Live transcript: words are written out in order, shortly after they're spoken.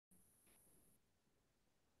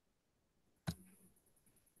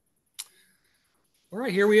All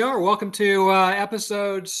right, here we are. Welcome to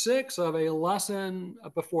episode 6 of a lesson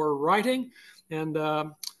before writing. And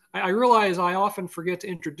I realize I often forget to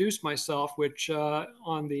introduce myself, which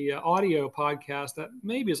on the audio podcast, that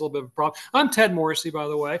maybe is a little bit of a problem. I'm Ted Morrissey, by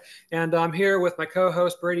the way, and I'm here with my co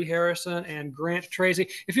host, Brady Harrison and Grant Tracy.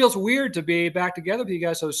 It feels weird to be back together with you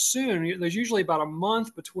guys so soon. There's usually about a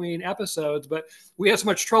month between episodes, but we had so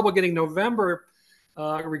much trouble getting November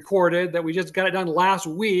recorded that we just got it done last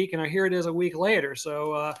week, and here it is a week later.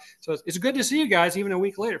 So it's good to see you guys even a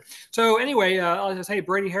week later. So anyway, I'll just say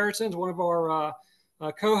Brady Harrison is one of our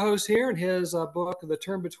co-hosts here, and his book, The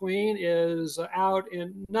Term Between, is out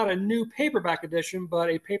in not a new paperback edition, but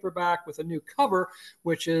a paperback with a new cover,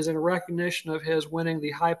 which is in recognition of his winning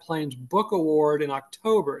the High Plains Book Award in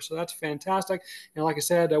October. So that's fantastic. And like I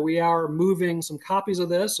said, we are moving some copies of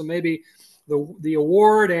this, so maybe the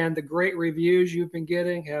award and the great reviews you've been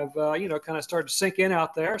getting have kind of started to sink in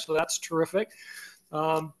out there. So that's terrific.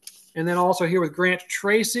 And then also here with Grant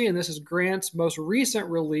Tracy, and this is Grant's most recent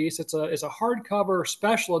release. It's a hardcover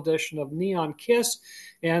special edition of Neon Kiss,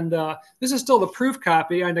 and this is still the proof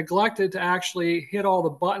copy. I neglected to actually hit all the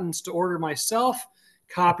buttons to order myself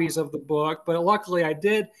copies of the book, but luckily I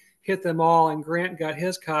did hit them all, and Grant got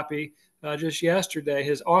his copy just yesterday,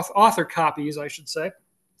 his author copies, I should say.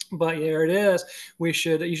 But there it is. You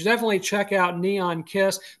should definitely check out Neon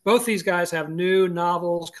Kiss. Both these guys have new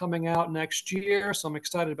novels coming out next year, so I'm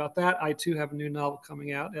excited about that. I too have a new novel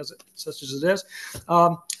coming out, such as it is.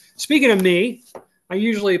 Speaking of me, I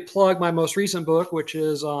usually plug my most recent book, which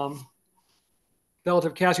is Ballad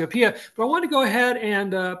of Cassiopeia. But I want to go ahead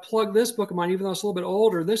and plug this book of mine, even though it's a little bit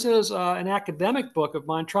older. This is an academic book of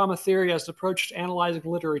mine, Trauma Theory as an Approach to Analyzing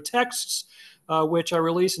Literary Texts, which I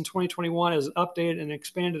released in 2021 as an updated and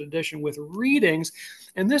expanded edition with readings.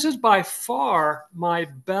 And this is by far my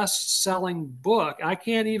best-selling book. I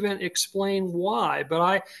can't even explain why,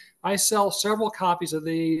 but I sell several copies of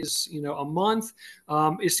these, a month.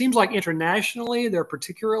 It seems like internationally they're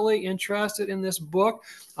particularly interested in this book.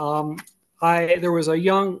 There was a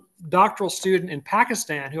young doctoral student in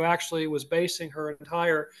Pakistan who actually was basing her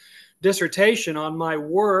entire dissertation on my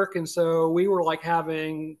work. And so we were like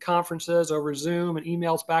having conferences over Zoom and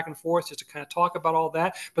emails back and forth just to kind of talk about all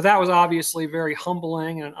that. But that was obviously very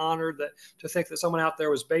humbling and an honor to think that someone out there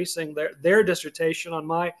was basing their dissertation on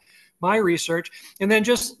my research. And then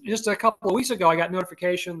just a couple of weeks ago, I got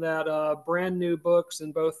notification that brand new books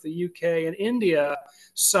in both the UK and India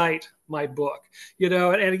cite my book. And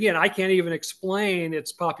again, I can't even explain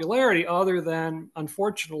its popularity other than,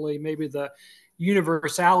 unfortunately, maybe the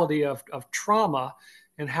universality of trauma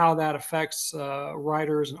and how that affects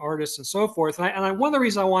writers and artists and so forth. And one of the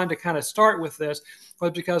reasons I wanted to kind of start with this was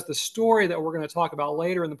because the story that we're going to talk about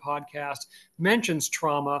later in the podcast mentions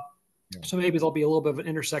trauma. So maybe there'll be a little bit of an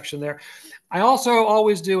intersection there. I also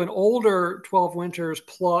always do an older 12 Winters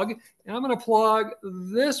plug, and I'm going to plug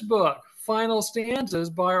this book, Final Stanzas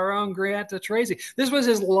by our own Grant Tracy. This was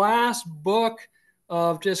his last book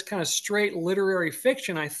of just kind of straight literary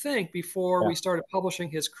fiction, I think, before we started publishing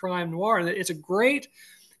his crime noir. And it's a great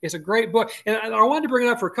book. And I wanted to bring it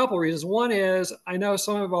up for a couple of reasons. One is I know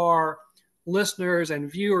some of our listeners and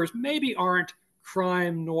viewers maybe aren't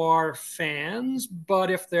crime noir fans, but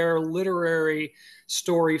if they're literary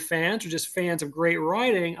story fans or just fans of great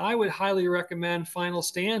writing, I would highly recommend Final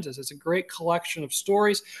Stanzas. It's a great collection of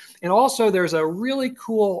stories. And also there's a really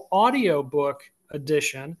cool audiobook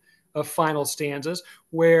edition of Final Stanzas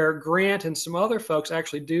where Grant and some other folks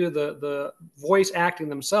actually do the voice acting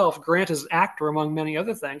themselves. Grant is an actor among many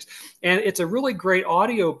other things, and it's a really great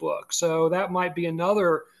audiobook. So that might be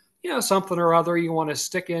another something or other you want to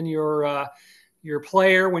stick in your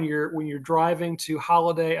player when you're driving to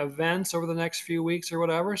holiday events over the next few weeks or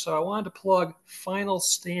whatever. So I wanted to plug Final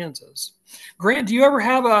Stanzas. Grant, do you ever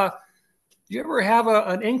have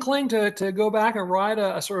an inkling to go back and write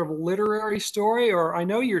a sort of literary story? Or I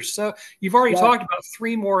know you've already talked about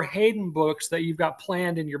 3 more Hayden books that you've got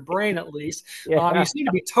planned in your brain, at least. You seem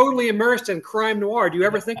to be totally immersed in crime noir. Do you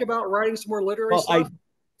ever think about writing some more literary stuff? I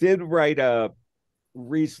did write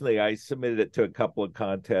recently. I submitted it to a couple of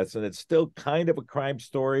contests, and it's still kind of a crime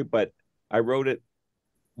story, but I wrote it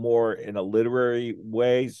more in a literary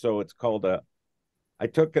way. So it's called I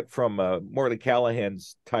took it from Morley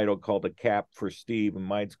Callahan's title called A Cap for Steve, and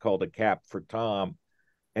mine's called A Cap for Tom.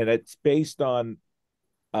 And it's based on,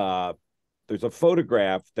 there's a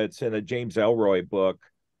photograph that's in a James Ellroy book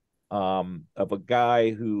of a guy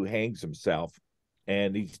who hangs himself,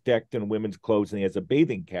 and he's decked in women's clothes, and he has a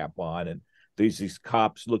bathing cap on, and there's these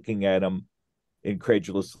cops looking at him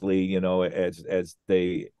incredulously, as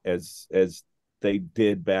they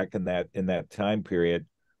did back in that time period.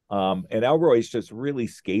 And Elroy's just really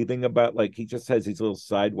scathing about, like, he just has these little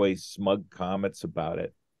sideways smug comments about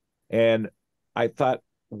it. And I thought,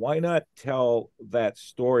 why not tell that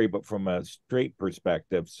story, but from a straight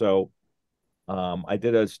perspective? So I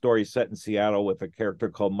did a story set in Seattle with a character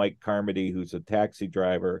called Mike Carmody, who's a taxi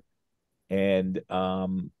driver. And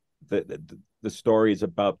the story is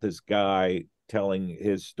about this guy telling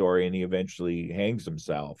his story, and he eventually hangs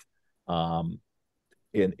himself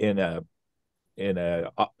in a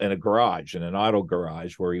garage, in an auto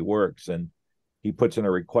garage where he works. And he puts in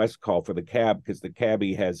a request call for the cab because the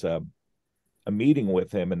cabbie has a meeting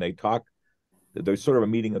with him, and they talk. There's sort of a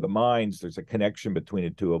meeting of the minds. There's a connection between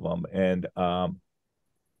the two of them. And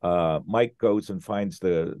Mike goes and finds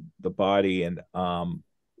the body, and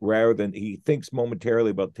rather than, he thinks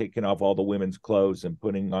momentarily about taking off all the women's clothes and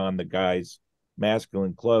putting on the guy's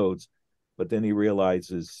masculine clothes, but then he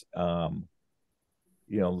realizes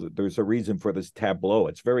there's a reason for this tableau.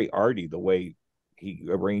 It's very arty the way he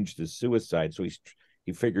arranged his suicide. So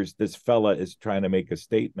he figures this fella is trying to make a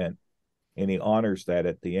statement, and he honors that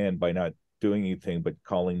at the end by not doing anything but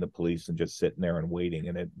calling the police and just sitting there and waiting.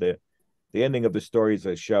 And the ending of the story is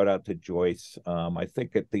a shout out to Joyce. I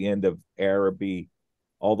think at the end of Araby,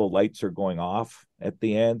 all the lights are going off at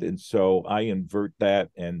the end, and so I invert that,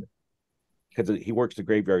 and because he works the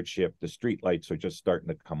graveyard shift, the street lights are just starting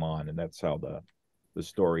to come on, and that's how the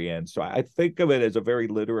story ends. So I think of it as a very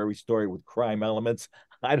literary story with crime elements.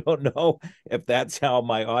 I don't know if that's how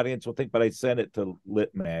my audience will think, but I sent it to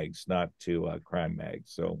lit mags, not to crime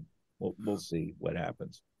mags. So we'll see what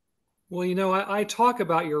happens. Well, I talk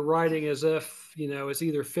about your writing as if, it's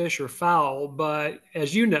either fish or fowl. But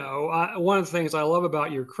as you know, one of the things I love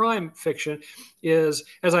about your crime fiction is,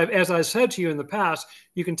 as I said to you in the past,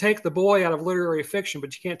 you can take the boy out of literary fiction,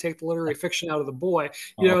 but you can't take the literary fiction out of the boy.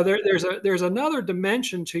 There's another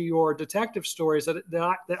dimension to your detective stories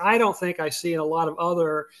that I don't think I see in a lot of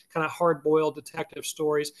other kind of hard-boiled detective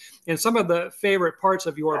stories. And some of the favorite parts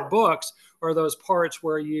of your books are those parts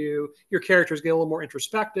where your characters get a little more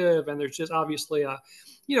introspective, and there's just obviously a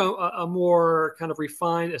more kind of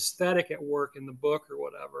refined aesthetic at work in the book or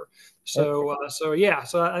whatever. So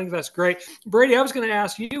I think that's great. Brady, I was going to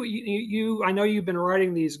ask you, I know you've been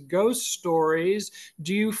writing these ghost stories.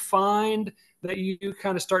 Do you find that you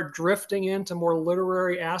kind of start drifting into more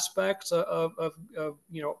literary aspects of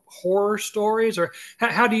horror stories, or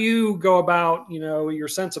how do you go about your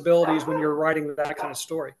sensibilities when you're writing that kind of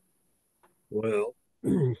story? Well,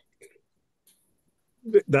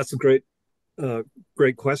 that's a great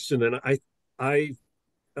question, and I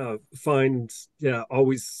find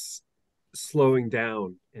always slowing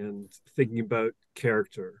down and thinking about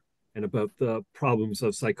character and about the problems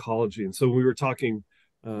of psychology. And so we were talking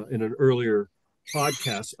in an earlier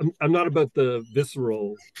podcast. I'm not about the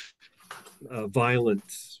visceral, violent,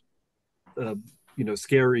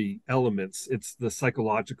 scary elements. It's the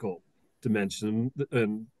psychological dimension,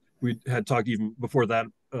 and we had talked even before that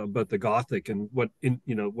about the Gothic, and what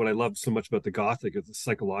I love so much about the Gothic is the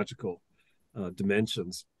psychological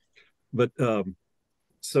dimensions. But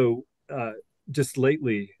so just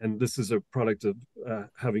lately, and this is a product of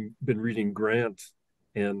having been reading Grant,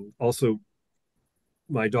 and also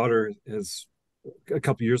my daughter has a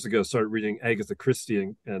couple years ago started reading Agatha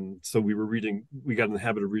Christie, and so we got in the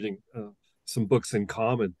habit of reading some books in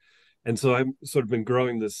common. And so I've sort of been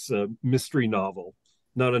growing this mystery novel,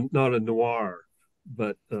 not a noir,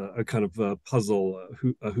 but a kind of a puzzle,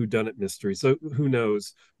 a whodunit mystery. So who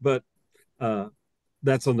knows? But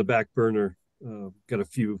that's on the back burner. Got a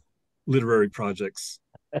few literary projects,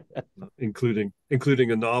 including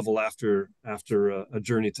a novel after a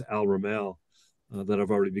journey to Al Ramel that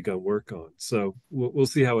I've already begun work on. So we'll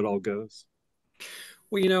see how it all goes.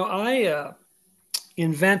 Well, I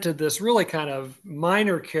invented this really kind of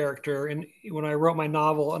minor character when I wrote my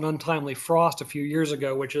novel An Untimely Frost a few years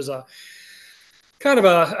ago, which is a kind of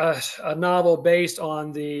a novel based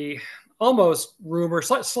on the almost rumor,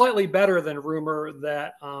 slightly better than rumor,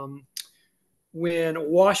 that when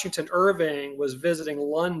Washington Irving was visiting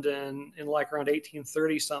London in like around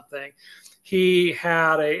 1830 something, he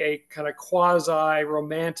had a kind of quasi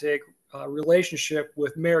romantic relationship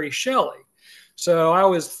with Mary Shelley. So I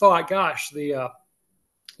always thought, gosh, the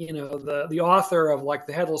author of like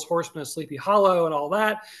The Headless Horseman and Sleepy Hollow and all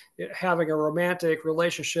that, having a romantic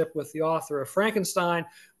relationship with the author of Frankenstein,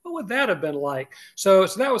 what would that have been like? So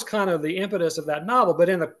that was kind of the impetus of that novel. But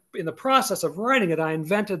in the process of writing it, I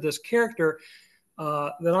invented this character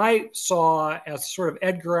that I saw as sort of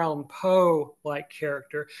Edgar Allan Poe like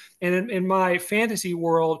character. And in my fantasy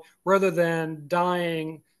world, rather than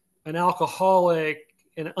dying an alcoholic,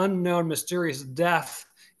 an unknown mysterious death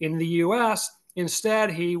in the U.S.,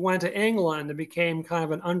 Instead, he went to England and became kind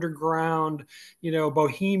of an underground,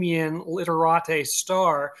 bohemian literati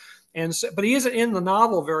star. And so, but he isn't in the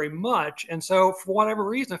novel very much. And so, for whatever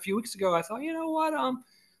reason, a few weeks ago, I thought, you know what,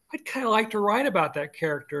 I'd kind of like to write about that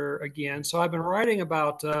character again. So I've been writing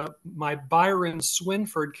about my Byron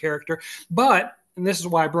Swinford character, but and this is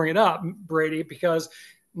why I bring it up, Brady, because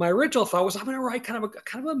my original thought was I'm going to write kind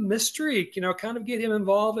of a mystery, kind of get him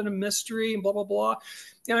involved in a mystery and blah blah blah.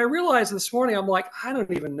 And I realized this morning I'm like I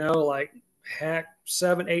don't even know, like heck,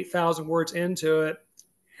 7,000 8,000 words into it,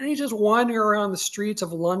 and he's just wandering around the streets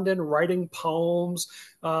of London writing poems.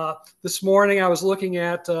 This morning I was looking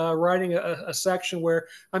at writing a section where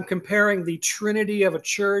I'm comparing the Trinity of a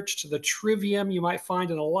church to the trivium you might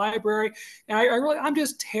find in a library, and I'm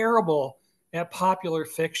just terrible at popular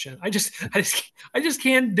fiction. I just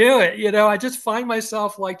can't do it. I just find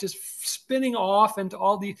myself like just spinning off into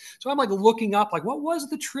all the. So I'm like looking up like what was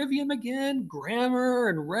the trivium again? Grammar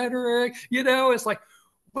and rhetoric. It's like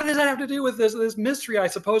what does that have to do with this mystery I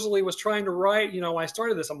supposedly was trying to write? I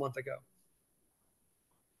started this a month ago.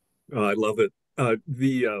 I love it.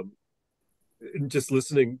 The Just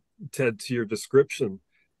listening, Ted, to your description,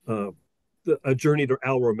 uh, A Journey to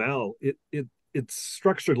Al Ramal, it's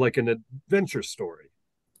structured like an adventure story.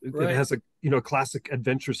 It Right. has a classic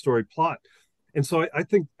adventure story plot, and so I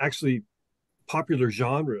think actually popular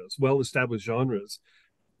genres, well-established genres,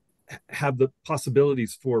 have the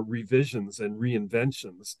possibilities for revisions and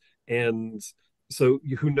reinventions, and so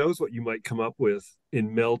who knows what you might come up with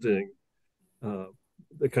in melding uh,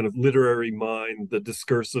 the kind of literary mind, the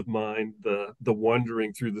discursive mind, the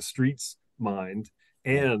wandering through the streets mind,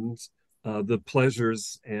 and the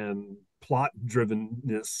pleasures and plot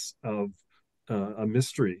drivenness of a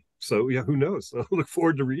mystery. So yeah, who knows? I look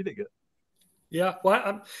forward to reading it. Yeah,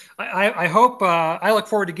 well, I hope I look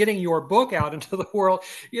forward to getting your book out into the world.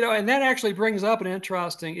 And that actually brings up an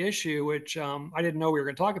interesting issue, which I didn't know we were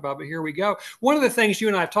going to talk about, but here we go. One of the things you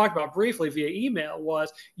and I have talked about briefly via email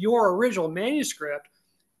was your original manuscript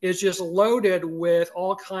is just loaded with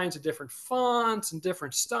all kinds of different fonts and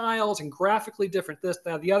different styles and graphically different this,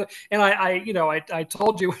 that, the other. And I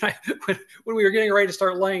told you when we were getting ready to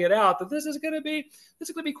start laying it out that this is going to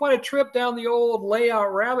be quite a trip down the old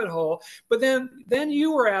layout rabbit hole. But then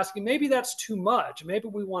you were asking maybe that's too much. Maybe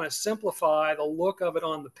we want to simplify the look of it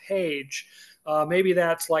on the page. Maybe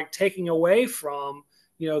that's like taking away from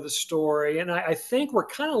the story. And I think we're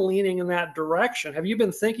kind of leaning in that direction. Have you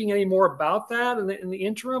been thinking any more about that in the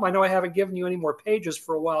interim? I know I haven't given you any more pages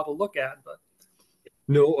for a while to look at, but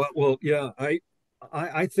No, well, yeah,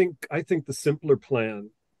 I think the simpler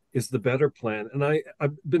plan is the better plan, and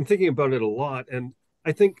I've been thinking about it a lot, and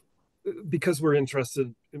I think because we're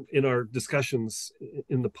interested in our discussions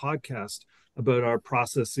in the podcast about our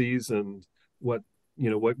processes and what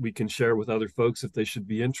we can share with other folks if they should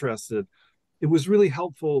be interested, it was really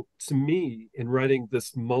helpful to me in writing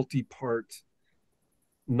this multi-part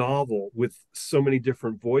novel with so many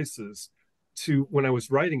different voices to when I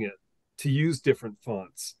was writing it to use different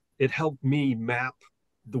fonts. It helped me map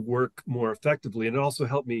the work more effectively, and it also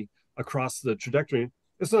helped me across the trajectory.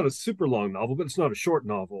 It's not a super long novel, but it's not a short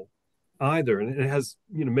novel either, and it has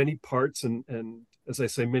many parts and as I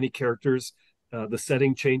say, many characters. The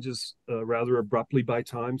setting changes rather abruptly by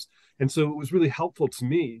times, and so it was really helpful to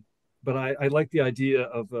me. But I like the idea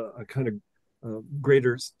of a kind of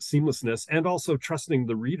greater seamlessness and also trusting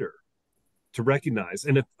the reader to recognize,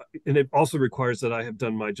 and it also requires that I have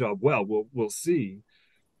done my job well. We'll see,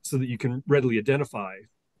 so that you can readily identify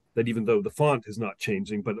that even though the font is not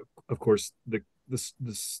changing, but of course the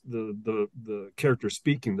character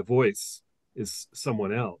speaking, the voice is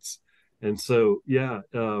someone else. And so yeah,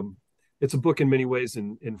 it's a book in many ways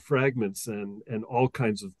in fragments and all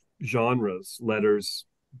kinds of genres: letters,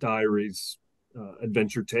 diaries,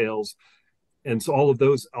 adventure tales, and so all of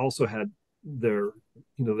those also had their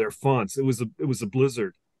fonts. It was a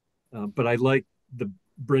blizzard, but I like the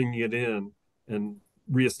bringing it in and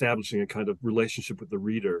reestablishing a kind of relationship with the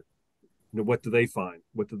reader. What do they find?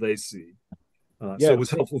 What do they see? So Yeah, it was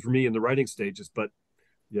helpful for me in the writing stages, but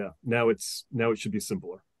yeah, now it should be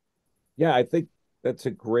simpler. yeah, I think that's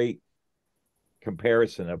a great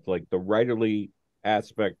comparison of like the writerly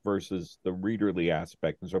aspect versus the readerly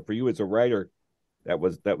aspect. And so for you as a writer, that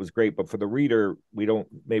was great, but for the reader, we don't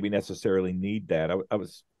maybe necessarily need that. I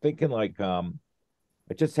was thinking like I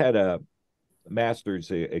just had a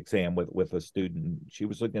master's exam with a student. She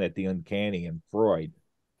was looking at the uncanny and Freud.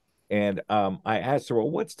 And I asked her, well,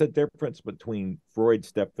 what's the difference between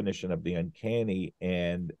Freud's definition of the uncanny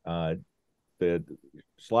and the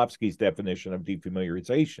Slavsky's definition of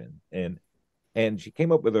defamiliarization? And she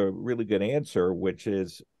came up with a really good answer, which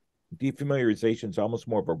is defamiliarization is almost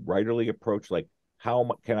more of a writerly approach. Like, how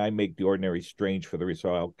can I make the ordinary strange for the reader?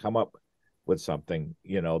 So I'll come up with something,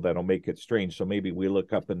 that'll make it strange. So maybe we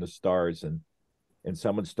look up in the stars and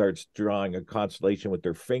someone starts drawing a constellation with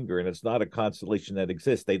their finger, and it's not a constellation that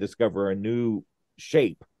exists. They discover a new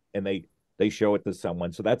shape, and they show it to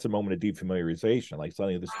someone. So that's a moment of defamiliarization. Like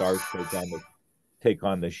suddenly the stars take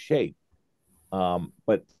on the shape.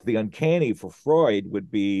 But the uncanny for Freud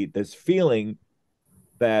would be this feeling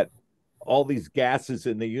that all these gases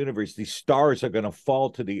in the universe, these stars are going to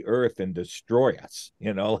fall to the earth and destroy us.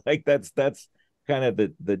 Like that's kind of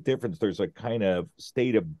the difference. There's a kind of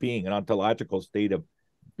state of being, an ontological state of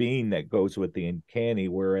being that goes with the uncanny,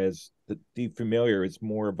 whereas the defamiliar is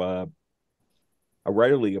more of a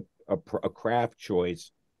writerly a craft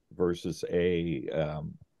choice versus I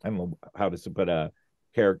don't know how to put a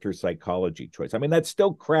character psychology choice. I mean, that's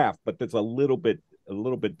still craft, but there's a little bit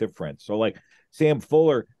different. So like Sam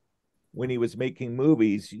Fuller, when he was making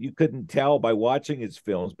movies, you couldn't tell by watching his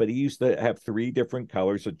films, but he used to have 3 different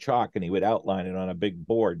colors of chalk, and he would outline it on a big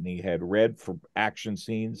board. And he had red for action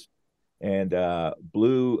scenes, and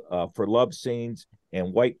blue for love scenes,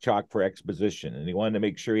 and white chalk for exposition. And he wanted to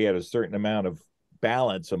make sure he had a certain amount of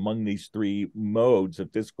balance among these 3 modes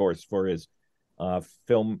of discourse for his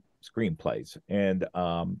film screenplays. And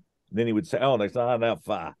then he would say, "Oh, there's not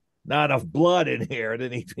enough blood in here."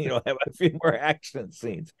 Then he, have a few more action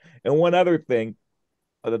scenes. And one other thing,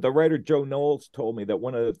 the writer Joe Knowles told me that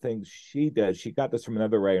one of the things she does, she got this from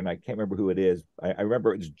another writer, and I can't remember who it is. I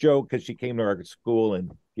remember it's Joe because she came to our school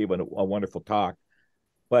and gave a wonderful talk.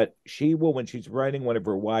 But she will, when she's writing one of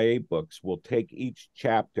her YA books, will take each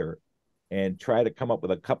chapter and try to come up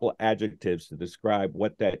with a couple adjectives to describe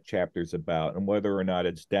what that chapter's about and whether or not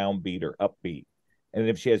it's downbeat or upbeat. And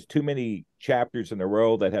if she has too many chapters in a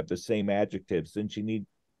row that have the same adjectives, then she needs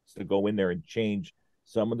to go in there and change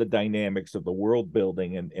some of the dynamics of the world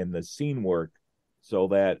building and the scene work so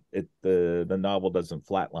that the novel doesn't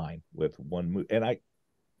flatline with one move. And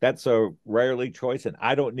that's a writerly choice, and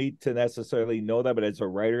I don't need to necessarily know that, but as a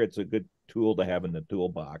writer, it's a good tool to have in the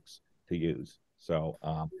toolbox to use. So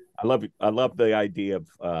I love the idea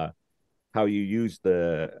of how you use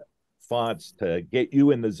the fonts to get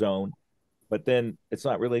you in the zone, but then it's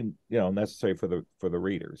not really necessary for the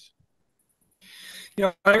readers.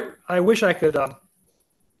 I wish I could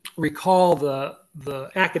recall the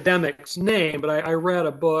academic's name, but I read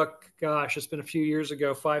a book. Gosh, it's been a few years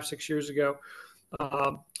ago, 5-6 years ago,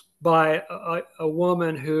 by a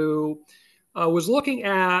woman who was looking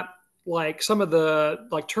at like some of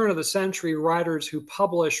the turn of the century writers who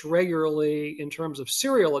publish regularly in terms of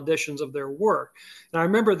serial editions of their work. And I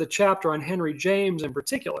remember the chapter on Henry James in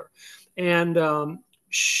particular. And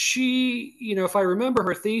she, if I remember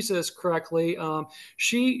her thesis correctly,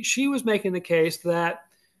 she was making the case that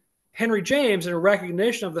Henry James, in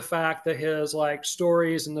recognition of the fact that his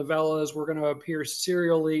stories and novellas were going to appear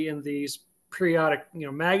serially in these periodic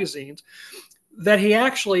magazines, that he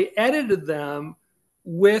actually edited them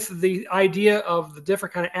with the idea of the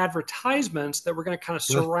different kind of advertisements that were going to kind of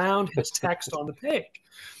surround his text on the page.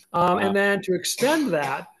 And then to extend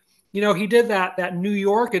that, he did that New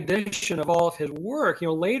York edition of all of his work,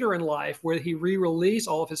 later in life, where he re-released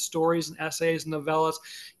all of his stories and essays and novellas,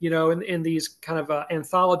 in these kind of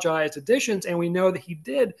anthologized editions. And we know that he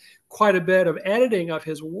did quite a bit of editing of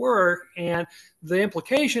his work. And the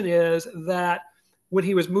implication is that when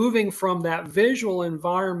he was moving from that visual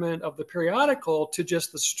environment of the periodical to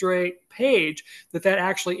just the straight page, that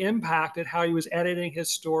actually impacted how he was editing his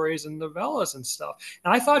stories and novellas and stuff.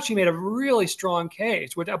 And I thought she made a really strong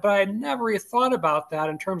case, but I had never really thought about that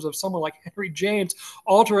in terms of someone like Henry James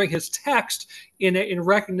altering his text in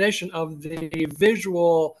recognition of the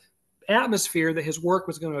visual atmosphere that his work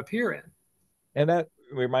was going to appear in. And that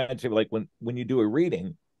reminds me of when you do a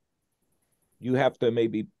reading, you have to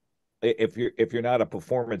maybe, if you're not a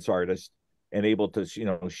performance artist and able to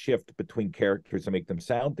shift between characters and make them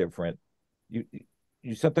sound different,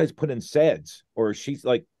 you sometimes put in seds, or she's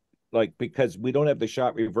like because we don't have the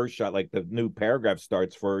shot reverse shot like the new paragraph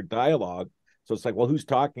starts for dialogue, so it's like, well, who's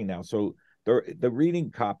talking now? So the reading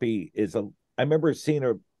copy is I remember seeing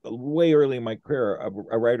a way early in my career,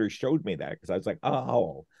 a writer showed me that, because I was like,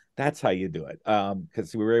 oh, that's how you do it,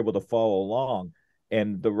 because we were able to follow along,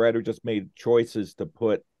 and the writer just made choices to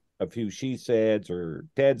put a few she saids, or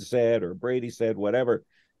Ted said, or Brady said, whatever,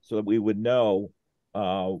 so that we would know,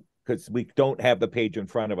 because we don't have the page in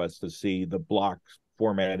front of us to see the block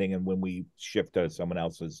formatting and when we shift to someone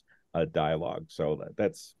else's dialogue. So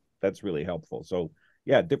that's really helpful. So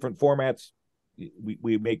yeah, different formats,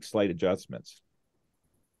 we make slight adjustments.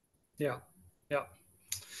 Yeah.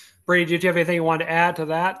 Brady, did you have anything you wanted to add to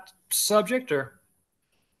that subject or?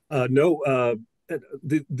 No.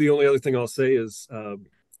 The only other thing I'll say is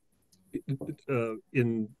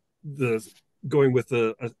in the going with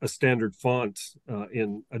a standard font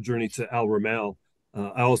in A Journey to Al Ramal,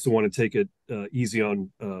 I also want to take it easy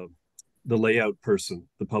on the layout person,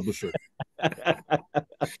 the publisher.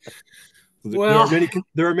 Well,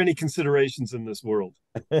 there are many considerations in this world.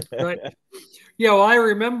 right. Yeah, well, I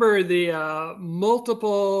remember the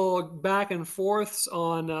multiple back and forths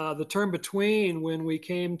on the term between when we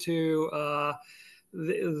came to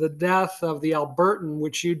the death of the Albertan,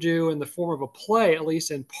 which you do in the form of a play, at least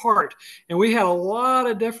in part. And we had a lot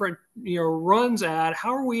of different, runs at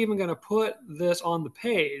how are we even going to put this on the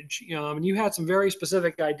page. And you had some very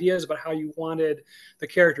specific ideas about how you wanted the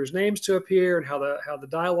characters' names to appear and how the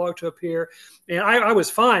dialogue to appear. And I was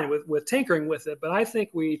fine with tinkering with it, but I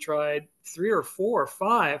think we tried 3 or 4 or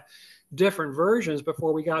 5 different versions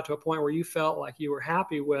before we got to a point where you felt like you were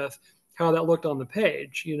happy with how that looked on the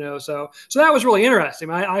page, so that was really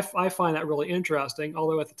interesting. I find that really interesting,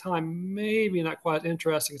 although at the time maybe not quite as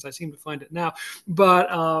interesting as I seem to find it now. But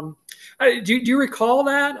do you recall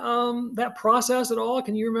that process at all?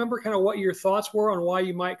 Can you remember kind of what your thoughts were on why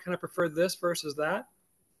you might kind of prefer this versus that?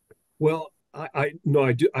 Well, I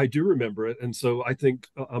do remember it, and so I think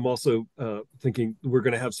I'm also thinking we're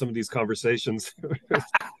going to have some of these conversations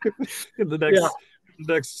in the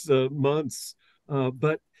next months.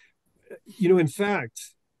 But in fact,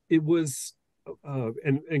 it was,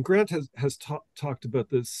 and Grant has talked about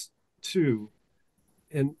this too.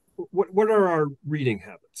 And what are our reading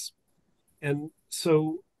habits? And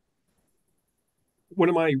so, one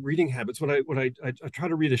of my reading habits, when I try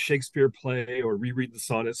to read a Shakespeare play or reread the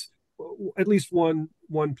sonnets, at least one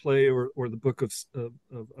play or the book of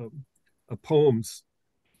poems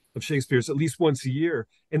of Shakespeare's at least once a year.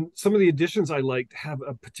 And some of the editions I liked have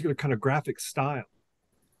a particular kind of graphic style.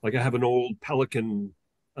 Like I have an old Pelican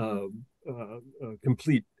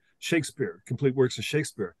complete works of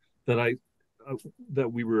Shakespeare that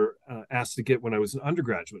we were asked to get when I was an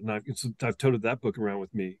undergraduate, and I've toted that book around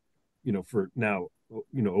with me, for now,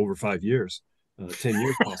 over 5 years, 10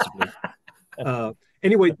 years possibly.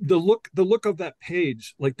 Anyway, the look of that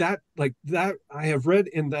page, like that, I have read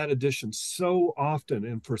in that edition so often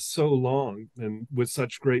and for so long, and with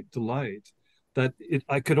such great delight, that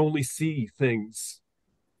I could only see things,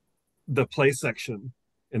 the play section,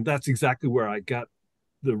 and that's exactly where I got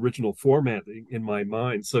the original formatting in my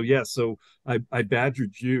mind. So I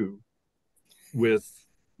badgered you with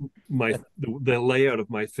the layout of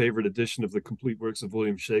my favorite edition of the complete works of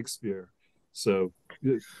William Shakespeare. So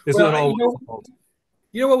it's not all.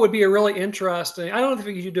 What would be a really interesting, I don't know if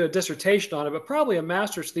you could do a dissertation on it, but probably a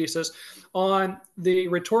master's thesis on the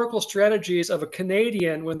rhetorical strategies of a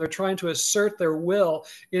Canadian when they're trying to assert their will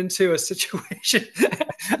into a situation.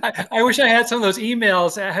 I wish I had some of those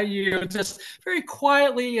emails how you just very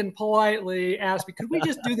quietly and politely ask me, could we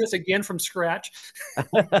just do this again from scratch?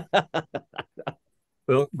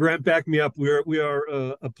 Well, Grant, back me up. We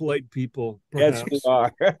are a polite people. Perhaps. Yes, we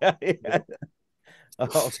are.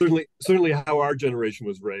 Oh. Certainly how our generation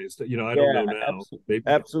was raised. I don't know now.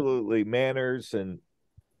 Absolutely. Manners and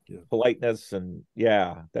politeness, and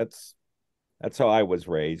that's how I was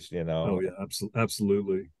raised, Oh yeah,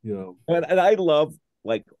 absolutely. And I love,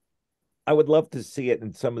 like, I would love to see it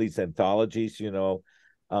in some of these anthologies,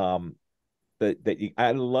 I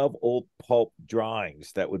love old pulp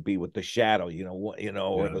drawings that would be with the shadow,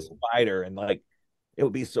 or the spider, and like it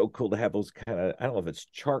would be so cool to have those kind of, I don't know if it's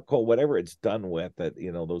charcoal, whatever it's done with, that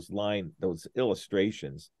those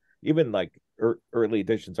illustrations, even like early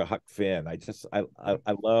editions of Huck Finn. I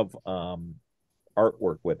love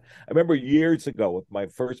artwork with. I remember years ago with my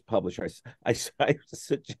first publisher, I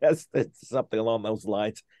suggested something along those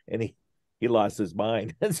lines, and he lost his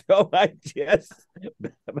mind, and so I just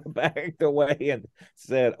backed away and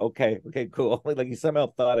said, okay, cool. Like he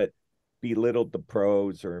somehow thought it belittled the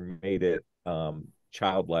prose or made it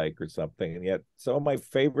childlike or something, and yet some of my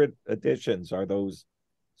favorite editions are those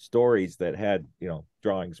stories that had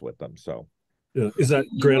drawings with them. So is that,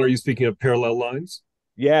 Grant, are you speaking of Parallel Lines?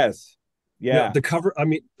 Yes. Yeah. The cover,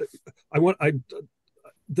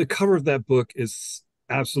 the cover of that book is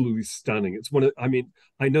absolutely stunning. It's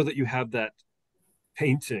I know that you have that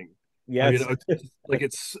painting. Yes.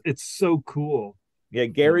 It's so cool. Yeah,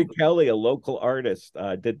 Gary Kelly, a local artist,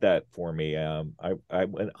 did that for me. I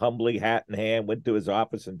went humbly, hat in hand, went to his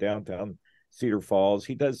office in downtown Cedar Falls.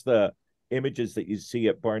 He does the images that you see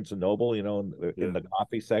at Barnes and Noble, in the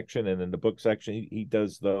coffee section and in the book section. He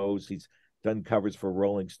does those. He's done covers for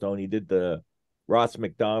Rolling Stone. He did the Ross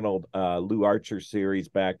McDonald, Lou Archer series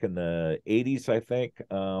back in the 80s, I think.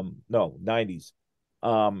 No, 90s.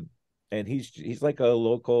 and he's like a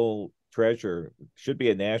local treasure, should be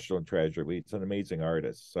a national treasure. He's an amazing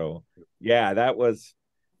artist. So yeah,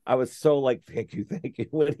 I was so like, thank you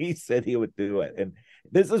when he said he would do it. And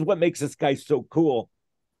this is what makes this guy so cool.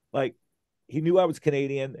 Like, he knew I was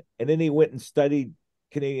Canadian, and then he went and studied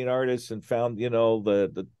Canadian artists and found,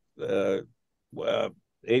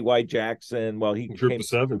 A.Y. Jackson. Well, he Group of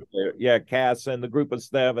Seven. Yeah, Casson, the Group of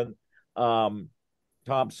Seven,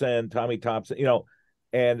 Thompson, Tommy Thompson,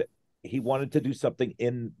 and he wanted to do something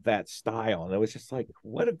in that style. And it was just like,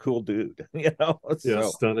 what a cool dude, Yeah,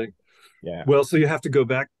 stunning. Yeah. Well, so you have to go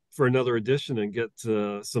back for another edition and get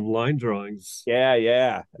some line drawings.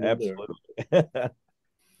 Yeah, absolutely.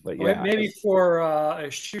 But yeah, maybe for a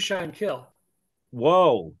Shoe Shine Kill.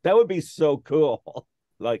 Whoa, that would be so cool.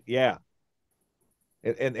 Like, yeah.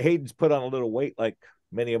 And Hayden's put on a little weight, like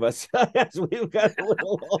many of us as we've got a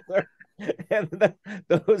little older. And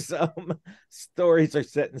those stories are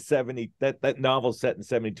set in 70. That novel set in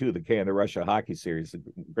 72, the Canada Russia hockey series, the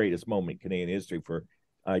greatest moment in Canadian history for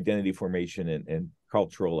identity formation and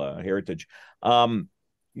cultural heritage.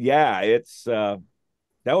 Yeah, it's that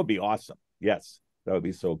would be awesome. Yes, that would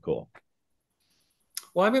be so cool.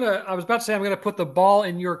 Well, I was about to say I'm gonna put the ball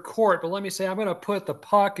in your court, but let me say I'm gonna put the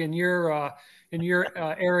puck in your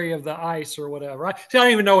area of the ice or whatever. I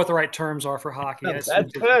don't even know what the right terms are for hockey. That's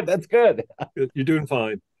good. That's good. You're doing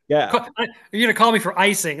fine. Yeah. You're gonna call me for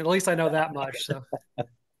icing. At least I know that much.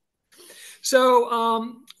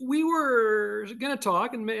 So we were going to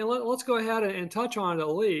talk, and let's go ahead and touch on it at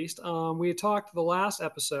least. We had talked the last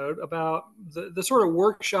episode about the sort of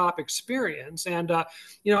workshop experience, and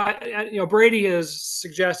Brady has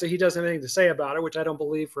suggested he doesn't have anything to say about it, which I don't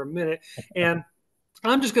believe for a minute. And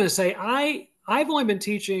I'm just going to say I've only been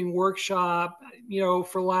teaching workshop,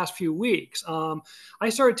 for the last few weeks. I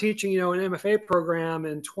started teaching, an MFA program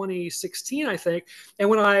in 2016, I think. And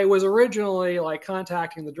when I was originally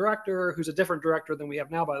contacting the director, who's a different director than we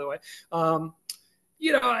have now, by the way,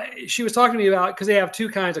 she was talking to me about, because they have two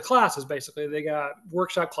kinds of classes, basically. They got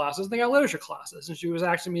workshop classes, and they got literature classes. And she was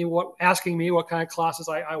asking me what kind of classes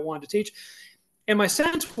I wanted to teach. And my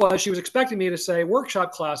sense was she was expecting me to say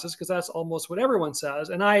workshop classes, because that's almost what everyone says.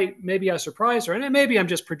 And maybe I surprised her, and maybe I'm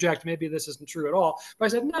just projecting. Maybe this isn't true at all. But I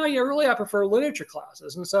said, no, really, I prefer literature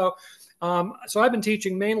classes. And so I've been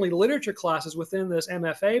teaching mainly literature classes within this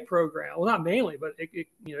MFA program. Well, not mainly, but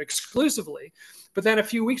exclusively. But then a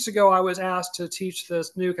few weeks ago, I was asked to teach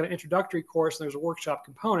this new kind of introductory course, and there's a workshop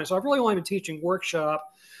component. So I've really only been teaching workshop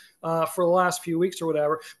for the last few weeks or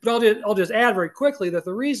whatever. But I'll just add very quickly that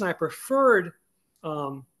the reason I preferred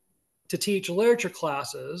to teach literature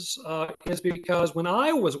classes is because when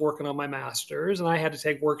I was working on my master's and I had to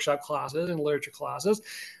take workshop classes and literature classes,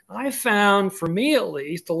 I found, for me at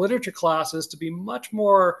least, the literature classes to be much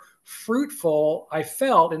more fruitful, I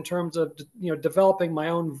felt, in terms of developing my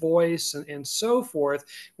own voice and so forth.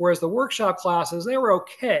 Whereas the workshop classes, they were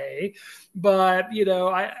okay, but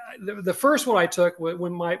the first one I took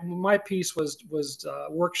when my piece was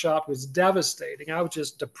workshop was devastating. I was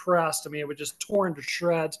just depressed. I mean, it was just torn to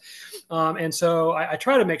shreds, and so I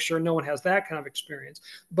try to make sure no one has that kind of experience.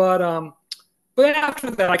 But after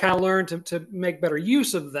that, I kind of learned to make better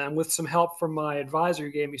use of them with some help from my advisor,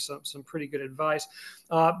 who gave me some pretty good advice.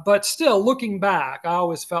 But still, looking back, I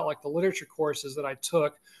always felt like the literature courses that I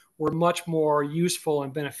took were much more useful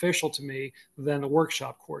and beneficial to me than the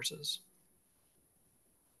workshop courses.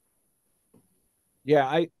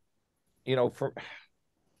 Yeah, for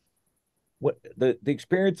what the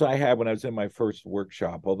experience I had when I was in my first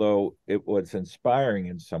workshop, although it was inspiring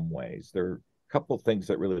in some ways, there are a couple of things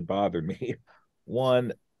that really bothered me.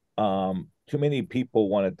 One, too many people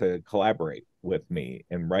wanted to collaborate with me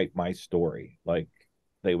and write my story. Like,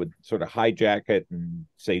 they would sort of hijack it and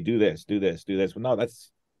say, do this, do this, do this. Well, no,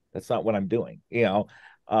 that's not what I'm doing,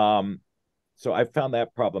 So I found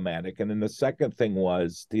that problematic. And then the second thing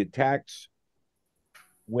was the attacks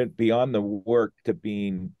went beyond the work to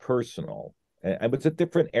being personal. And it was a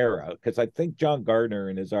different era, because I think John Gardner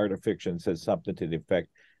in his Art of Fiction says something to the effect,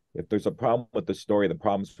 if there's a problem with the story, the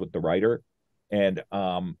problem's with the writer. And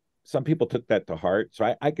some people took that to heart.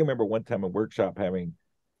 So I can remember one time in workshop having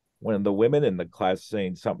one of the women in the class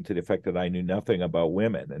saying something to the effect that I knew nothing about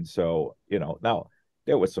women. And so, now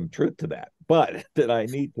there was some truth to that, but did I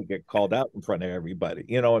need to get called out in front of everybody?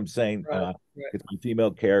 I'm saying? Right. If my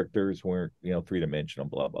female characters weren't, three-dimensional,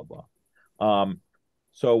 blah, blah, blah.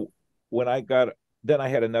 So then I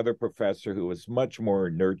had another professor who was much more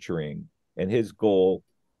nurturing, and his goal,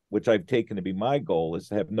 which I've taken to be my goal, is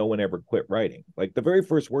to have no one ever quit writing. Like the very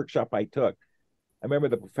first workshop I took, I remember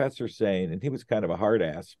the professor saying, and he was kind of a hard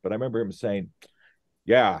ass, but I remember him saying,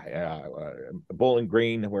 Yeah. Bowling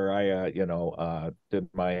Green, where I, did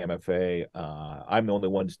my MFA. I'm the only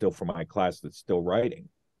one still from my class that's still writing,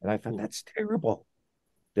 and I thought that's terrible.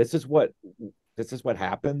 This is what this is what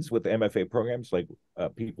happens with MFA programs. Like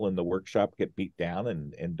people in the workshop get beat down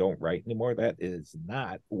and don't write anymore. That is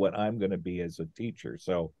not what I'm going to be as a teacher.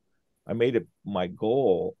 So I made it my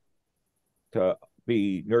goal to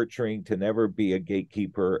be nurturing, to never be a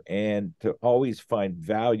gatekeeper, and to always find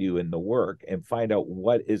value in the work and find out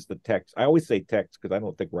what is the text. I always say text because I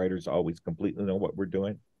don't think writers always completely know what we're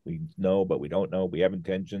doing. We know, but we don't know. We have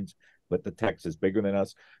intentions, but the text is bigger than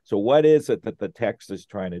us. So, what is it that the text is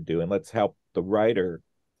trying to do? And let's help the writer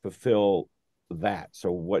fulfill that.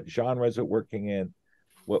 So, what genre is it working in?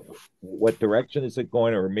 What direction is it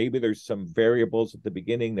going? Or maybe there's some variables at the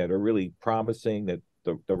beginning that are really promising that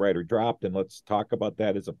the writer dropped, and let's talk about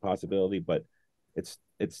that as a possibility. But it's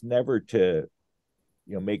never to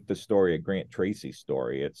make the story a Grant Tracy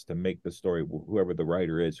story. It's to make the story whoever the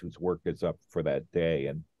writer is whose work is up for that day.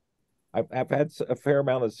 And I've had a fair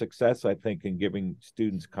amount of success, I think, in giving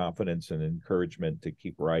students confidence and encouragement to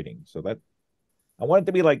keep writing. So that I want it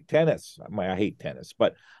to be like tennis. I hate tennis,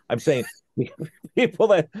 but I'm saying people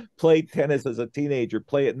that play tennis as a teenager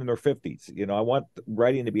play it in their 50s. I want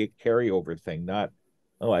writing to be a carryover thing, not,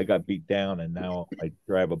 oh, I got beat down and now I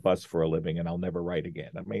drive a bus for a living and I'll never write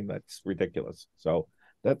again. I mean, that's ridiculous. So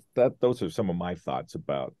those are some of my thoughts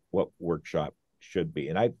about what workshop should be.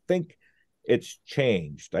 And I think it's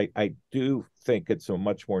changed. I do think it's a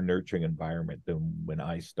much more nurturing environment than when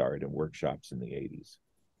I started in workshops in the 80s.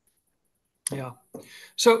 Yeah.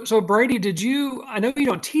 So Brady, I know you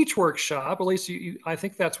don't teach workshop, at least I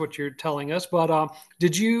think that's what you're telling us, but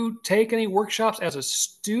did you take any workshops as a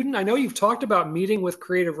student? I know you've talked about meeting with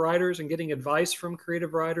creative writers and getting advice from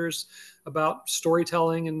creative writers about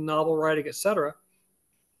storytelling and novel writing, etc.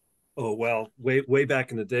 Oh, well, way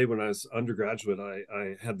back in the day when I was undergraduate,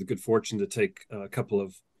 I had the good fortune to take a couple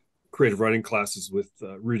of creative writing classes with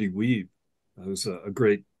Rudy Weeb, who's a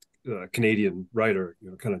great Canadian writer,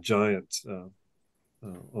 kind of giant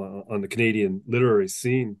on the Canadian literary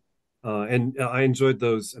scene, and I enjoyed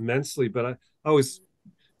those immensely. But I always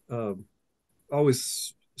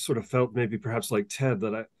always sort of felt maybe perhaps like Ted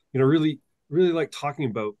that I really like talking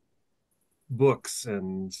about books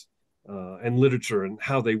and literature and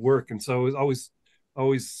how they work, and so I was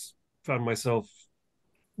always found myself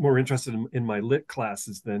more interested in my lit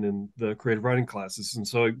classes than in the creative writing classes, and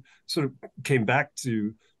so I sort of came back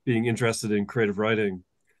to being interested in creative writing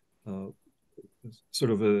sort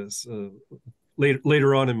of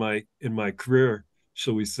later on in my career,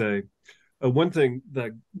 shall we say. One thing that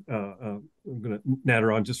I'm going to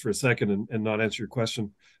natter on just for a second and not answer your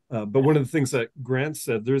question, but one of the things that Grant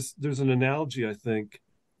said, there's an analogy, I think,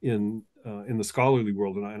 in the scholarly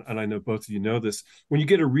world, and I know both of you know this. When you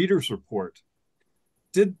get a reader's report,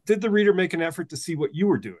 did the reader make an effort to see what you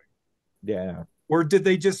were doing? Yeah. Or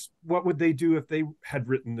what would they do if they had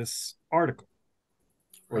written this article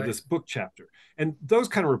or this book chapter? And those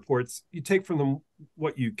kind of reports, you take from them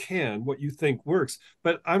what you think works.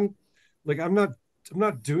 But I'm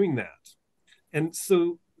not doing that. And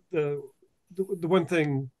so the one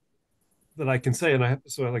thing that I can say, like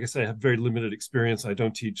I say, I have very limited experience. I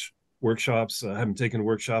don't teach workshops. I haven't taken a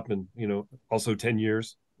workshop in, also 10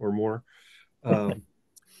 years or more.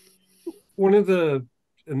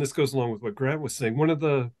 And this goes along with what Grant was saying, one of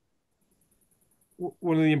the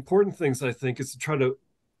important things, I think, is to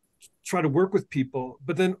try to work with people,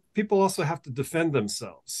 but then people also have to defend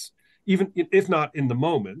themselves, even if not in the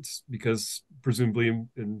moment, because presumably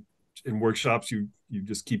in workshops you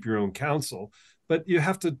just keep your own counsel, but you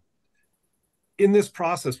have to, in this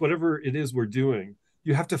process, whatever it is we're doing,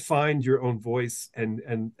 you have to find your own voice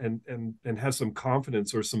and have some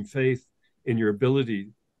confidence or some faith in your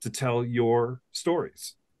ability to tell your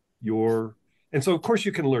stories. And so of course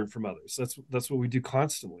you can learn from others. That's what we do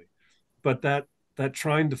constantly. But that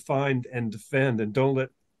trying to find and defend, and don't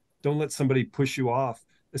let somebody push you off,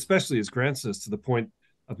 especially as Grant says, to the point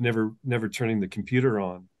of never turning the computer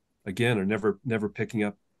on again, or never picking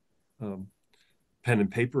up pen and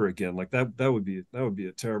paper again. Like that would be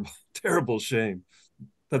a terrible shame.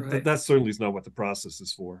 That certainly is not what the process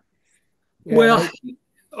is for. Yeah, well,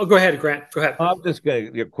 go ahead, Grant. Go ahead. I'm just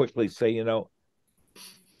going to quickly say,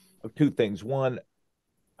 two things. One,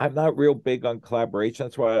 I'm not real big on collaboration.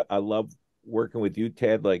 That's why I love working with you,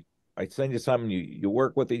 Ted. Like, I send you something, you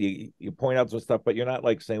work with it, you point out some stuff, but you're not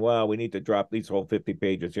like saying, well, we need to drop these whole 50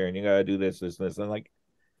 pages here and you got to do this. And like,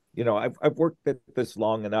 I've worked at this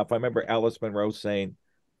long enough. I remember Alice Munro saying,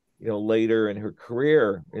 later in her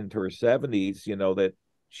career, into her 70s, that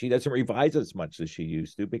she doesn't revise as much as she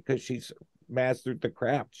used to because she's mastered the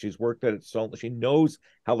craft. She's worked at it so she knows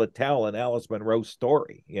how to tell an Alice Munro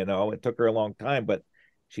story. You know, it took her a long time, but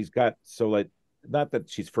she's got so like not that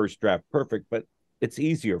she's first draft perfect, but it's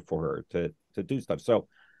easier for her to do stuff. So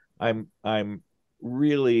I'm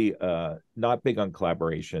really not big on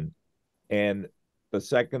collaboration. And the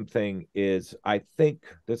second thing is, I think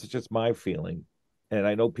this is just my feeling, and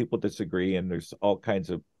I know people disagree, and there's all kinds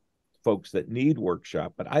of folks that need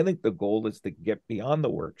workshop, but I think the goal is to get beyond the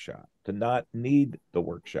workshop, to not need the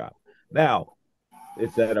workshop. Now,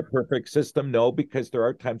 is that a perfect system? No, because there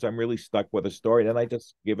are times I'm really stuck with a story, and I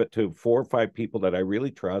just give it to 4 or 5 people that I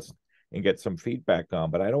really trust and get some feedback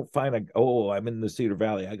on. But I don't find I'm in the Cedar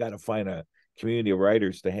Valley, I got to find a community of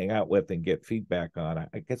writers to hang out with and get feedback on.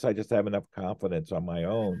 I guess I just have enough confidence on my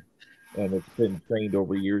own, and it's been trained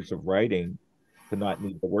over years of writing to not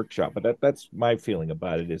need the workshop. But that's my feeling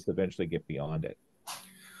about it, is to eventually get beyond it.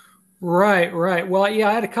 Right, right. Well, yeah,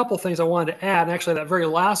 I had a couple of things I wanted to add. And actually, that very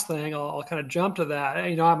last thing, I'll kind of jump to that.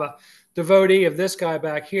 You know, I'm a devotee of this guy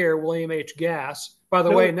back here, William H. Gass. By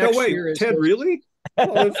the way, next year is Ted, really?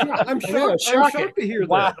 Oh, I'm shocked. I'm shocked to hear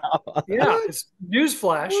that. Yeah, what? It's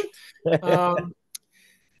newsflash.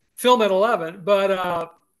 Film at 11,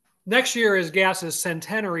 but next year is Gass's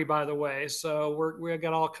centenary, by the way. So we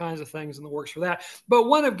got all kinds of things in the works for that. But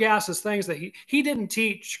one of Gass's things that he didn't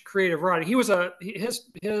teach creative writing.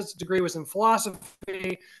 His degree was in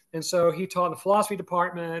philosophy, and so he taught in the philosophy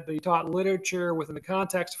department, but he taught literature within the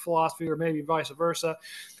context of philosophy, or maybe vice versa.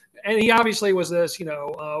 And he obviously was this,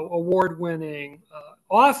 award-winning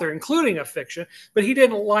author, including a fiction, but he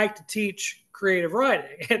didn't like to teach creative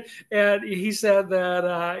writing. And he said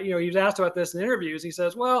that, he was asked about this in interviews. He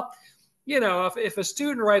says, well, if a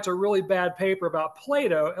student writes a really bad paper about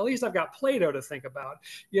Plato, at least I've got Plato to think about,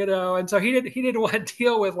 and so he didn't want to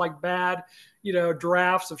deal with like bad,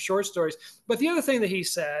 drafts of short stories. But the other thing that he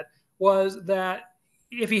said was that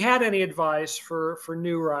if he had any advice for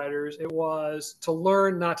new writers, it was to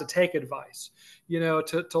learn not to take advice,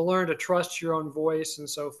 to learn to trust your own voice and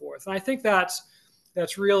so forth. And I think that's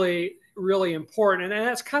really, really important. And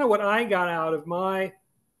that's kind of what I got out of my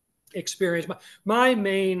experience. My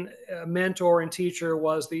main mentor and teacher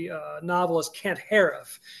was the novelist Kent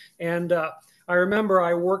Harif. And I remember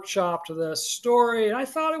I workshopped this story, and I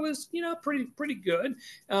thought it was, pretty good.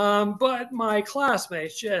 But my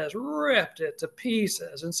classmates just ripped it to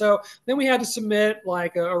pieces. And so then we had to submit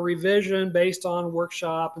like a revision based on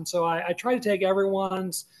workshop. And so I tried to take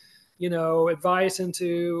everyone's, advice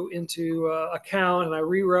into account, and I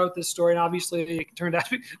rewrote this story. And obviously, it turned out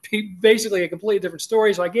to be basically a completely different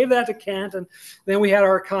story. So I gave that to Kent, and then we had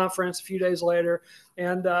our conference a few days later.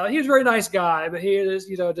 And he was a very nice guy, but he is,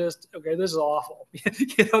 just okay. This is awful.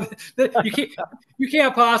 You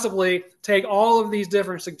can't possibly take all of these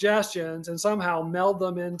different suggestions and somehow meld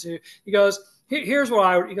them into. He goes, here's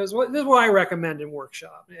what this is what I recommend in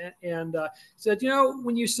workshop. And he said,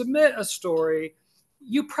 when you submit a story,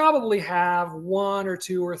 you probably have 1 or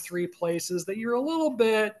 2 or 3 places that you're a little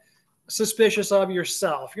bit suspicious of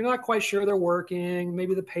yourself. You're not quite sure they're working.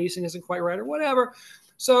 Maybe the pacing isn't quite right or whatever.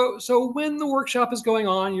 So when the workshop is going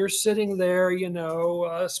on, you're sitting there,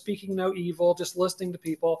 speaking no evil, just listening to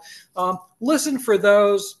people. Listen for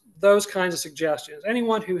those kinds of suggestions.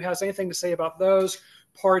 Anyone who has anything to say about those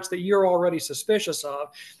parts that you're already suspicious of,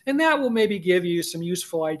 and that will maybe give you some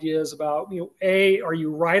useful ideas about, are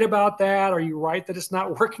you right about that? Are you right that it's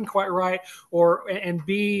not working quite right? And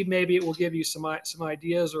B, maybe it will give you some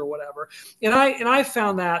ideas or whatever. And I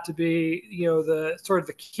found that to be, the sort of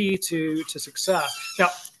the key to success. Now,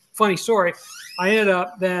 funny story, I ended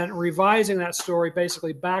up then revising that story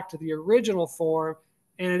basically back to the original form,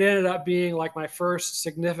 and it ended up being like my first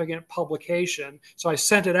significant publication. So I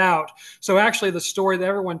sent it out. So actually the story that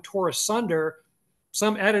everyone tore asunder,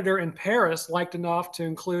 some editor in Paris liked enough to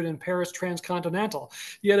include in Paris Transcontinental,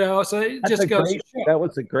 so it just goes. That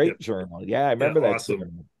was a great journal. Yeah, I remember that.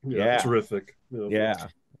 Awesome. Yeah. Terrific. Yeah.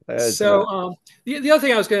 So the other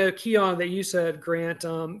thing I was going to key on that you said, Grant,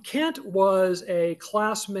 Kent was a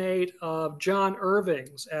classmate of John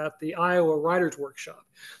Irving's at the Iowa Writers Workshop.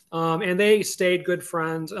 And they stayed good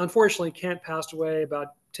friends. Unfortunately, Kent passed away about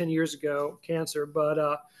 10 years ago, cancer,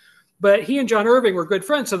 but he and John Irving were good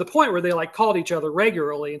friends to the point where they like called each other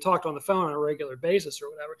regularly and talked on the phone on a regular basis or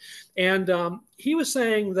whatever. And he was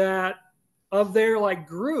saying that of their like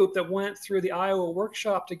group that went through the Iowa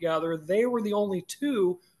workshop together, they were the only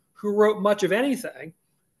 2 who wrote much of anything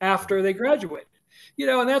after they graduated.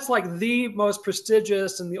 And that's like the most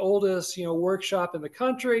prestigious and the oldest, workshop in the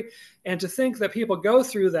country. And to think that people go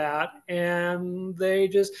through that and they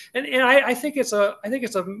just, and I think it's a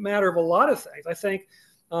matter of a lot of things. I think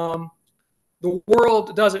the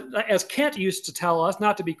world doesn't, as Kent used to tell us,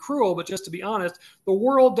 not to be cruel, but just to be honest, the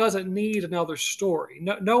world doesn't need another story.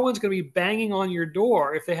 No one's going to be banging on your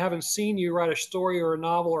door if they haven't seen you write a story or a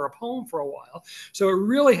novel or a poem for a while. So it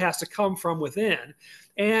really has to come from within.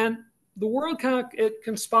 And the world it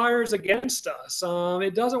conspires against us.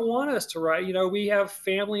 It doesn't want us to write. We have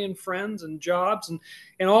family and friends and jobs,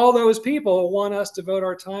 and all those people want us to devote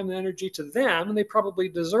our time and energy to them, and they probably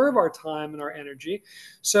deserve our time and our energy.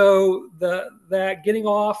 So that getting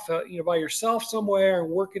off, by yourself somewhere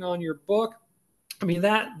and working on your book, I mean,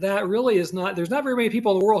 that really is not. There's not very many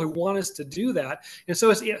people in the world who want us to do that, and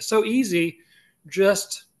so it's so easy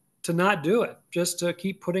just to not do it, just to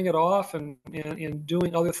keep putting it off and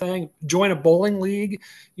doing other things, join a bowling league,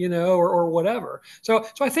 or whatever. So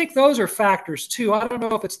I think those are factors too. I don't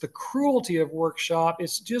know if it's the cruelty of workshop.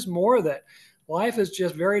 It's just more that life is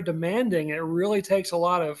just very demanding. It really takes a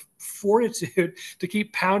lot of fortitude to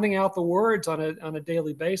keep pounding out the words on a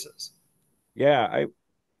daily basis. Yeah,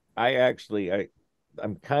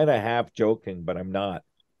 I'm kind of half joking, but I'm not.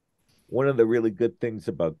 One of the really good things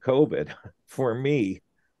about COVID for me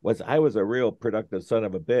was I was a real productive son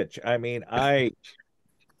of a bitch. I mean, I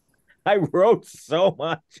wrote so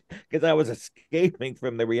much because I was escaping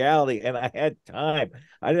from the reality, and I had time.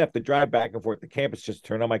 I didn't have to drive back and forth to campus, just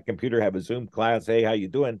turn on my computer, have a Zoom class, hey, how you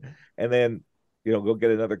doing? And then, go get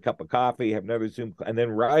another cup of coffee, have another Zoom, and then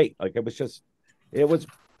write. Like that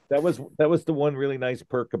was the one really nice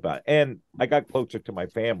perk about it. And I got closer to my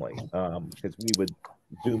family because we would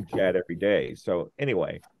Zoom chat every day. So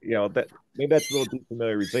anyway, that maybe that's a little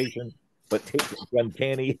defamiliarization, but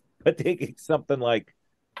taking something like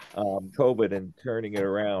COVID and turning it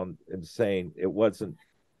around and saying it wasn't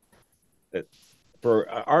for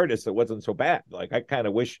artists, it wasn't so bad. Like I kind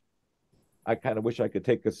of wish I could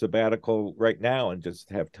take a sabbatical right now and just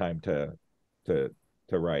have time to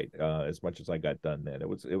write as much as I got done then. It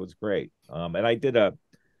was great. And I used to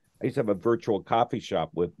have a virtual coffee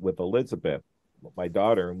shop with Elizabeth, my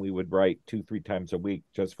daughter, and we would write 2-3 times a week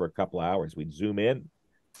just for a couple of hours. We'd Zoom in.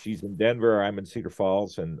 She's in Denver, I'm in Cedar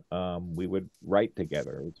Falls, and we would write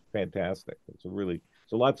together. It was fantastic.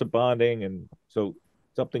 So lots of bonding, and so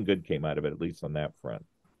something good came out of it, at least on that front.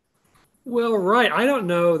 Well, right. I don't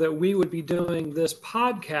know that we would be doing this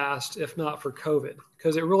podcast if not for COVID,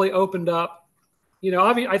 because it really opened up.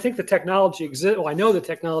 I think the technology exists. Well, I know the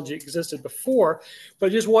technology existed before, but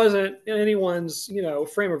it just wasn't in anyone's,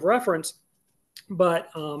 frame of reference. But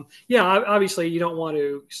obviously you don't want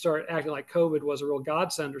to start acting like COVID was a real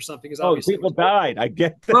godsend or something, because obviously people died. I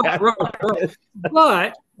get that.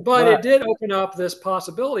 Right. But it did open up this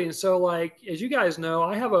possibility. And so, like, as you guys know,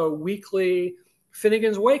 I have a weekly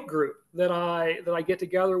Finnegan's Wake group that I get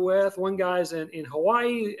together with. One guy's in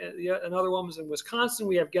Hawaii, another one's in Wisconsin.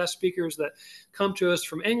 We have guest speakers that come to us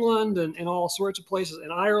from England and all sorts of places,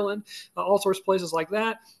 in Ireland, all sorts of places like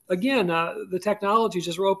that. Again, the technology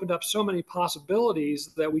just opened up so many possibilities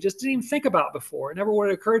that we just didn't even think about before. It never would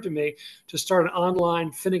have occurred to me to start an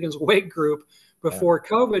online Finnegan's Wake group before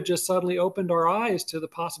COVID just suddenly opened our eyes to the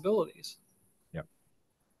possibilities.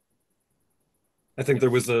 I think there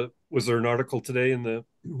was there an article today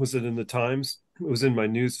was it in the Times? It was in my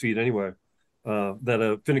news feed anyway, that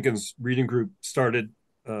a Finnegan's reading group started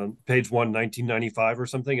page 1, 1995 or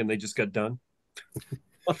something, and they just got done.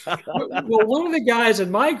 Well, one of the guys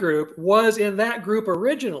in my group was in that group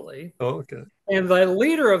originally. Oh, okay. And the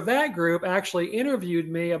leader of that group actually interviewed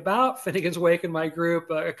me about Finnegan's Wake in my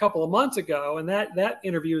group a couple of months ago, and that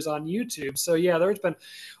interview is on YouTube. So yeah, there's been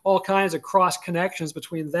all kinds of cross connections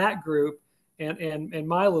between that group and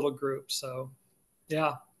my little group. So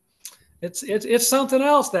yeah, it's something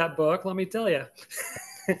else, that book, let me tell you.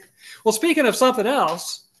 Well, speaking of something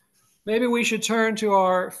else, maybe we should turn to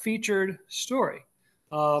our featured story.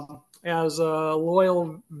 As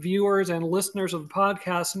loyal viewers and listeners of the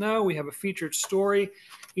podcast know, we have a featured story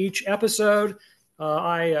each episode.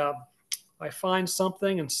 I find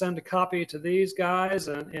something and send a copy to these guys,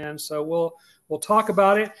 and so we'll talk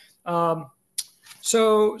about it.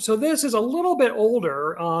 So this is a little bit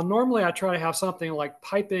older. Normally I try to have something like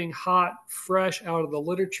piping hot, fresh out of the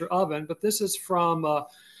literature oven, but this is from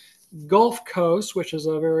Gulf Coast, which is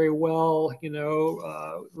a very well,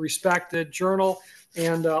 respected journal.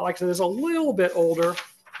 And like I said, it's a little bit older.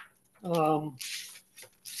 I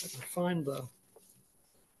can find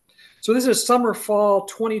so this is summer, fall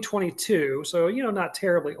 2022. So, not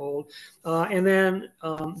terribly old. And then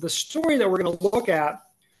the story that we're going to look at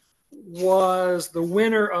was the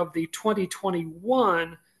winner of the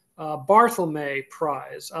 2021 Barthelme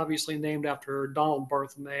Prize, obviously named after Donald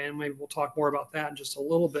Barthelme, and maybe we'll talk more about that in just a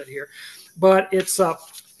little bit here. But it's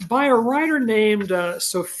by a writer named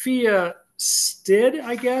Sophia Stid,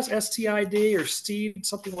 I guess, S-T-I-D or Steed,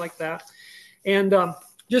 something like that. And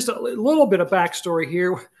just a little bit of backstory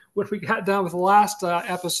here. When we got done with the last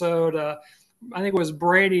episode, I think it was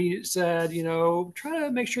Brady said, try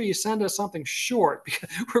to make sure you send us something short because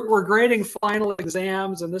we're grading final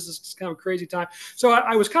exams and this is kind of a crazy time. So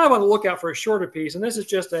I was kind of on the lookout for a shorter piece, and this is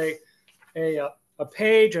just a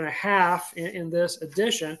page and a half in this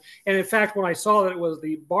edition. And in fact, when I saw that it was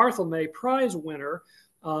the Barthelme Prize winner,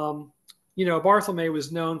 Barthelme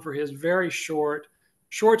was known for his very short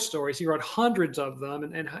stories. He wrote hundreds of them,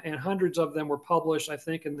 and hundreds of them were published, I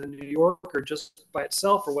think, in the New Yorker just by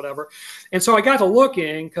itself or whatever. And so I got to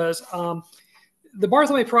looking because the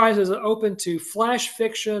Barthelme Prize is open to flash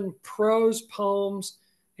fiction, prose poems,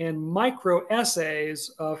 and micro essays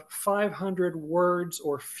of 500 words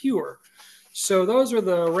or fewer. So those are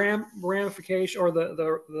the ramification or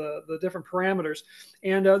the different parameters.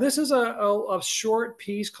 And this is a short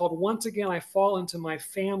piece called "Once Again I Fall Into My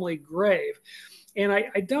Family Grave." And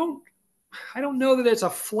I don't know that it's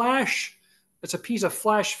a piece of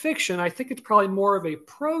flash fiction. I think it's probably more of a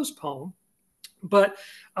prose poem, but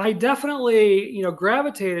I definitely,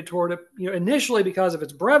 gravitated toward it, initially because of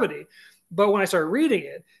its brevity. But when I started reading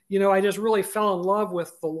it, I just really fell in love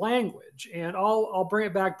with the language. And I'll bring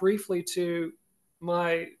it back briefly to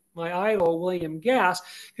my idol, William Gass,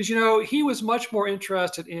 because, he was much more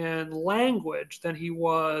interested in language than he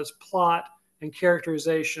was plot and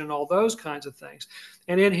characterization and all those kinds of things.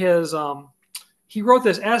 And in his, he wrote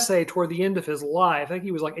this essay toward the end of his life. I think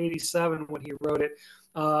he was like 87 when he wrote it,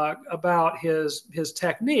 about his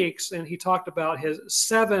techniques. And he talked about his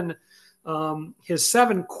seven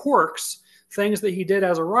quirks, things that he did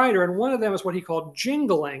as a writer. And one of them is what he called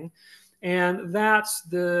jingling. And that's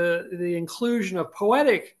the inclusion of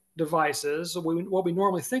poetic devices, what we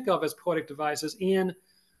normally think of as poetic devices, in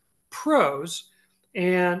prose.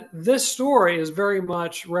 And this story is very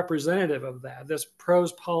much representative of that, this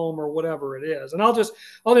prose poem or whatever it is. And I'll just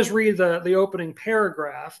read the opening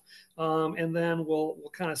paragraph, and then we'll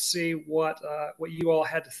kind of see what you all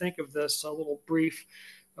had to think of this little brief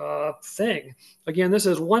thing. Again, this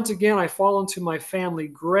is "Once Again I Fall Into My Family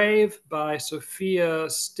Grave" by Sophia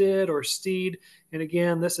Stid or Steed. And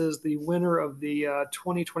again, this is the winner of the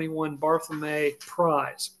 2021 Barthelme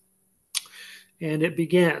Prize. And it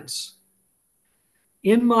begins: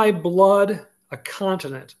 "In my blood, a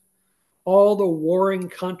continent, all the warring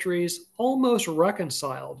countries almost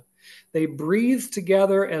reconciled. They breathe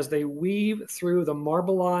together as they weave through the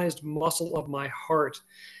marbleized muscle of my heart,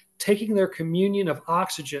 taking their communion of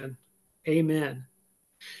oxygen. Amen.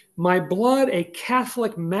 My blood, a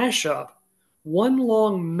Catholic mashup, one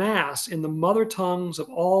long mass in the mother tongues of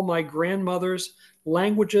all my grandmothers,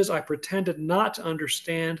 languages I pretended not to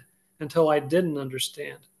understand until I didn't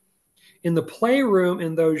understand. In the playroom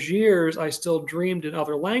in those years I still dreamed in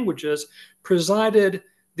other languages, presided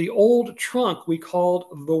the old trunk we called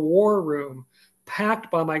the war room,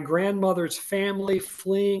 packed by my grandmother's family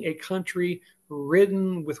fleeing a country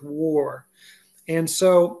ridden with war." And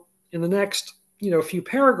so in the next few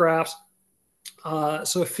paragraphs,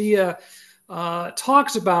 Sophia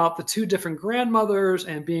talks about the two different grandmothers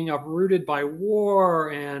and being uprooted by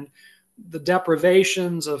war and the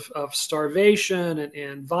deprivations of starvation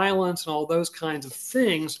and violence and all those kinds of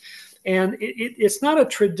things. And it's not a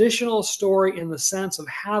traditional story in the sense of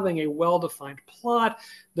having a well-defined plot.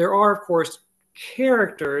 There are, of course,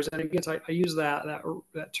 characters, and again, I use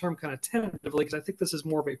that term kind of tentatively because I think this is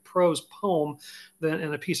more of a prose poem than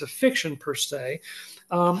in a piece of fiction per se.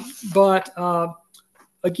 But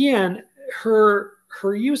again, her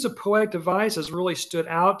use of poetic devices really stood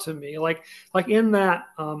out to me. Like in that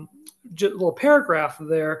little paragraph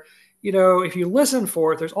there, if you listen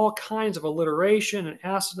for it, there's all kinds of alliteration and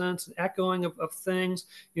assonance and echoing of things.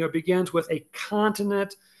 It begins with a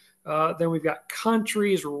continent. Then we've got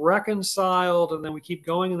countries reconciled, and then we keep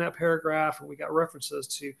going in that paragraph, and we got references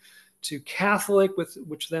to Catholic,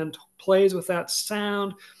 which then plays with that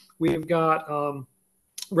sound. We've got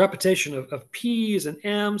repetition of P's and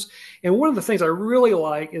M's. And one of the things I really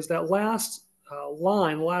like is that last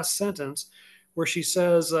last sentence, where she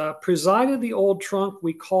says, "Presided the old trunk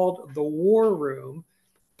we called the war room,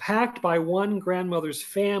 packed by one grandmother's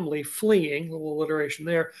family fleeing," a little alliteration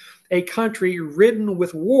there, "a country ridden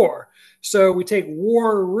with war." So we take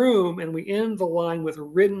war room and we end the line with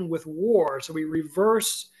ridden with war. So we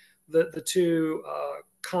reverse the two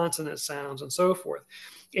consonant sounds and so forth.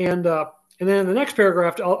 And then the next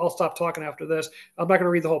paragraph, I'll stop talking after this. I'm not going to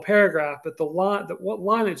read the whole paragraph, but what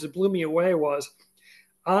line that just blew me away was,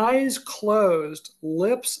 "Eyes closed,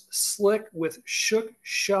 lips slick with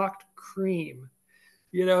shocked cream.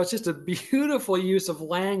 It's just a beautiful use of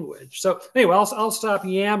language. So anyway, I'll stop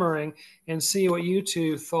yammering and see what you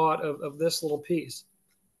two thought of this little piece.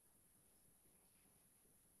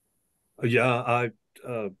 Yeah,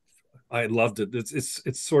 uh, I loved it.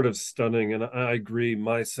 It's sort of stunning, and I agree.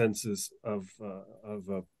 My senses of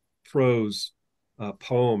a prose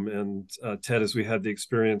poem, and Ted, as we had the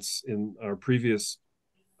experience in our previous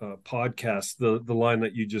podcast, the line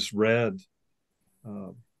that you just read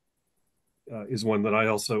uh, is one that I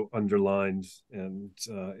also underlined, and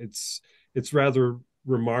it's rather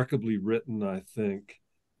remarkably written, I think.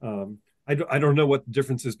 I don't know what the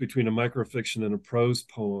difference is between a microfiction and a prose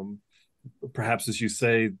poem. Perhaps, as you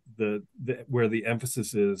say, where the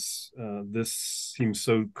emphasis is, this seems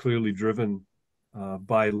so clearly driven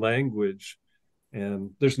by language,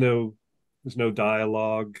 and there's no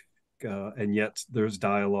dialogue, and yet there's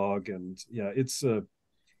dialogue, and yeah, it's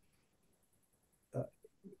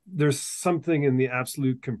there's something in the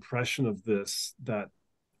absolute compression of this that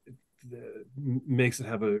makes it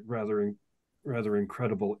have a rather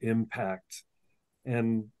incredible impact,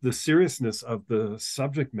 and the seriousness of the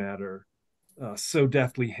subject matter, so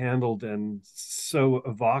deftly handled and so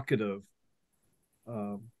evocative,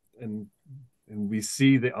 um, and and we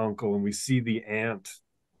see the uncle and we see the aunt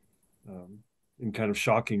um, in kind of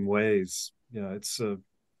shocking ways. Yeah, it's a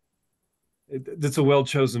well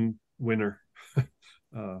chosen winner.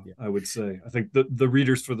 Yeah. I would say. I think the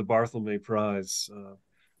readers for the Barthelme Prize,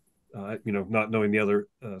 not knowing the other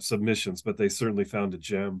submissions, but they certainly found a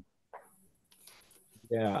gem.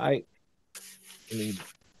 Yeah, I mean,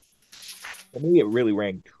 for me, it really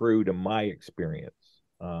rang true to my experience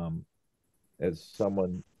as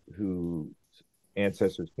someone whose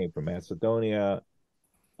ancestors came from Macedonia.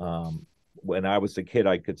 Um, when I was a kid,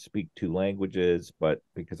 I could speak two languages, but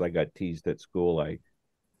because I got teased at school, I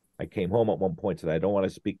came home at one point and said I don't want to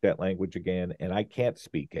speak that language again, and I can't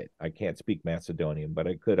speak it. I can't speak Macedonian, but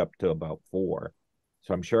I could up to about four.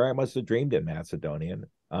 So I'm sure I must have dreamed in Macedonian,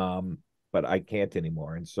 but I can't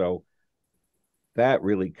anymore. And so that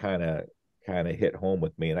really kind of hit home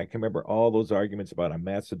with me. And I can remember all those arguments about I'm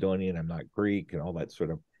Macedonian, I'm not Greek, and all that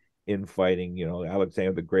sort of infighting.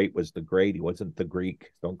 Alexander the Great was the great. He wasn't the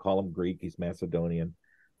Greek. Don't call him Greek. He's Macedonian.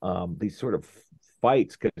 These sort of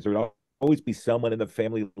fights because there would always be someone in the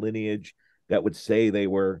family lineage that would say they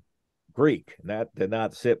were Greek, and that did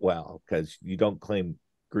not sit well because you don't claim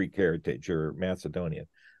Greek heritage or Macedonian.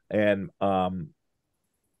 And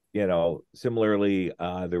similarly,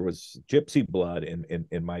 there was gypsy blood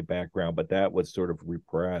in my background, but that was sort of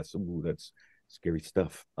repressed. Ooh, that's scary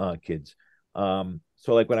stuff, kids.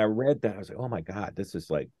 So like when I read that, I was like, oh my God, this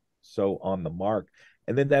is like so on the mark.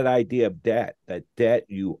 And then that idea of debt, that debt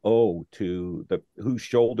you owe to the whose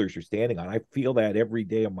shoulders you're standing on. I feel that every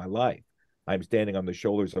day of my life. I'm standing on the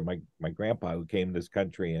shoulders of my grandpa who came to this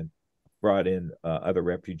country and brought in other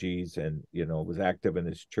refugees and was active in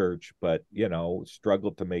his church, but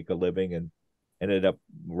struggled to make a living and ended up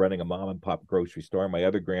running a mom and pop grocery store. My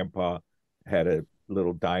other grandpa had a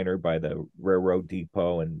little diner by the railroad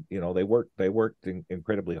depot, and they worked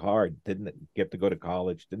incredibly hard. Didn't get to go to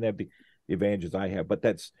college, didn't have the advantages I have, but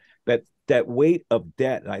that weight of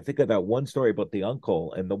debt. And I think of that one story about the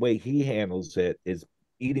uncle, and the way he handles it is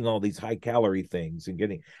eating all these high calorie things and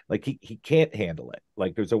getting like he can't handle it.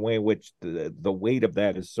 Like there's a way in which the weight of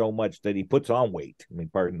that is so much that he puts on weight. I mean,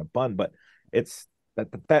 pardon the pun, but it's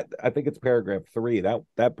that I think it's paragraph 3.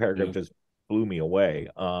 That paragraph just blew me away.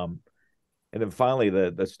 And then finally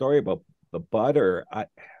the story about the butter, I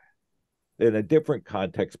in a different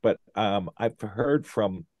context, but I've heard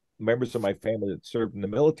from members of my family that served in the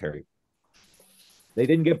military. They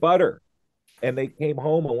didn't get butter, and they came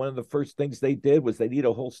home, and one of the first things they did was they'd eat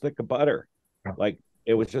a whole stick of butter. Like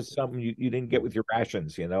it was just something you didn't get with your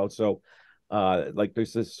rations. So like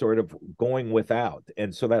there's this sort of going without.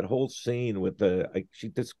 And so that whole scene with she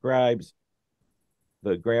describes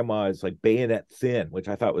the grandma as like bayonet thin, which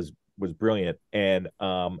I thought was brilliant. And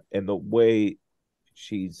the way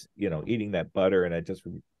she's eating that butter, and I just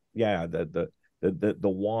yeah the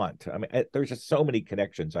want. I mean, there's just so many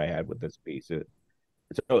connections I had with this piece.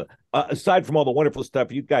 So aside from all the wonderful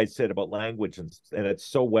stuff you guys said about language and it's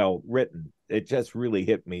so well written, it just really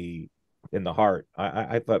hit me in the heart.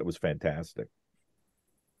 I thought it was fantastic.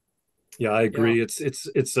 Yeah, I agree. Yeah.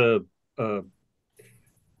 It's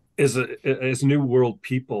as New World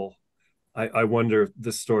people, I wonder if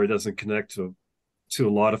this story doesn't connect to a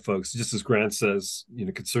lot of folks. Just as Grant says,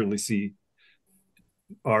 could certainly see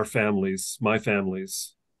our families, my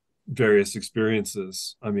family's various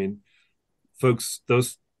experiences. I mean,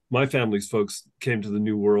 my family's folks came to the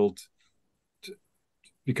New World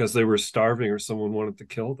because they were starving or someone wanted to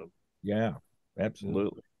kill them. Yeah,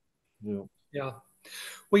 Absolutely. Yeah. Yeah.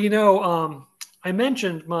 Well, I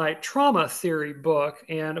mentioned my trauma theory book,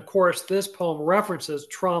 and of course, this poem references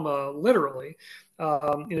trauma literally,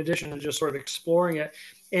 in addition to just sort of exploring it.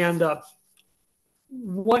 And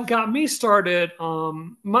what got me started,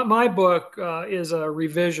 my book is a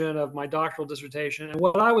revision of my doctoral dissertation. And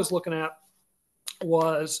what I was looking at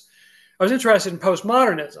was I was interested in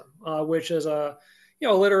postmodernism, which is a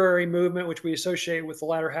literary movement which we associate with the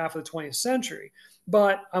latter half of the 20th century.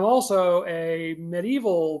 But I'm also a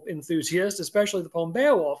medieval enthusiast, especially the poem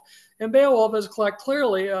Beowulf. And Beowulf is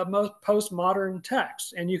clearly a most postmodern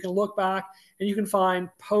text. And you can look back and you can find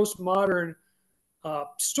postmodern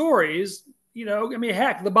stories.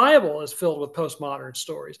 Heck, the Bible is filled with postmodern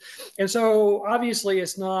stories. And so obviously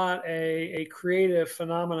it's not a creative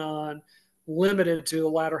phenomenon limited to the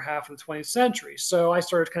latter half of the 20th century. So I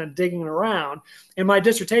started kind of digging around. And my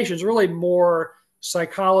dissertation is really more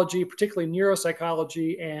psychology, particularly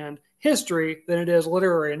neuropsychology and history, than it is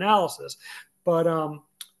literary analysis. But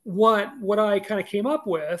what I kind of came up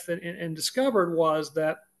with and discovered was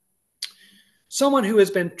that someone who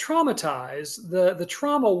has been traumatized, the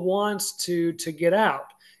trauma wants to get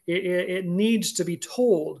out. It needs to be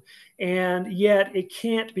told, and yet it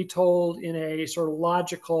can't be told in a sort of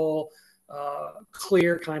logical,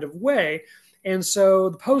 clear kind of way. And so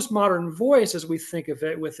the postmodern voice, as we think of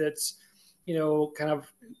it, with its kind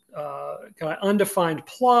of undefined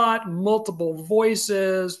plot, multiple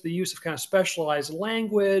voices, the use of kind of specialized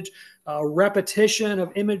language, repetition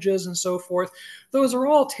of images, and so forth. Those are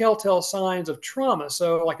all telltale signs of trauma.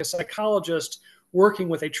 So, like a psychologist working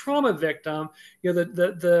with a trauma victim,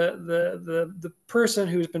 the person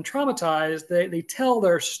who's been traumatized, they tell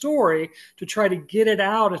their story to try to get it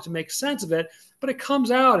out and to make sense of it, but it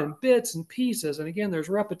comes out in bits and pieces. And again, there's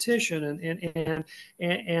repetition and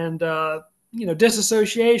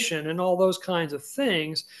disassociation and all those kinds of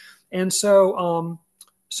things. And so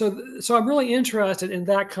I'm really interested in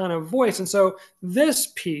that kind of voice. And so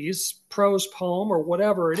this piece, prose poem or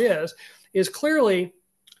whatever it is clearly,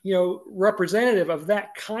 representative of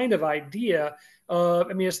that kind of idea.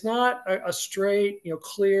 It's not a straight,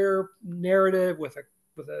 clear narrative with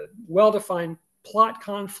a well-defined plot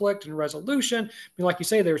conflict and resolution. Like you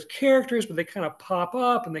say, there's characters, but they kind of pop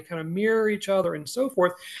up and they kind of mirror each other and so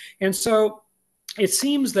forth. And so it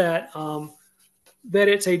seems that that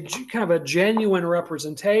it's a kind of a genuine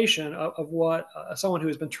representation of what someone who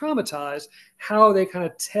has been traumatized, how they kind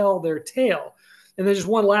of tell their tale. And then just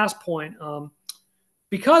one last point.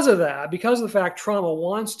 Because of the fact trauma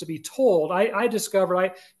wants to be told, I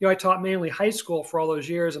discovered, I taught mainly high school for all those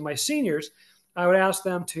years, and my seniors, I would ask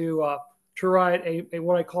them to write a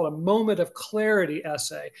what I call a moment of clarity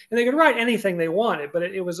essay. And they could write anything they wanted, but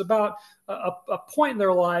it was about a point in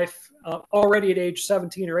their life, already at age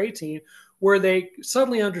 17 or 18, where they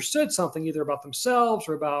suddenly understood something either about themselves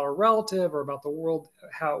or about a relative or about the world,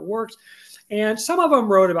 how it works. And some of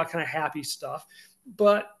them wrote about kind of happy stuff,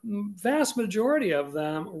 but vast majority of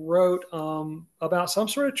them wrote about some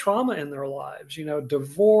sort of trauma in their lives,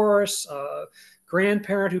 divorce,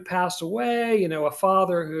 grandparent who passed away, a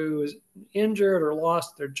father who was injured or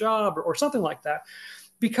lost their job or something like that.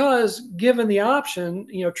 Because given the option,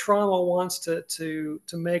 trauma wants to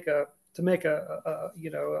make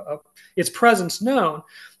its presence known.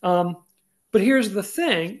 But here's the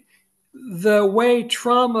thing: the way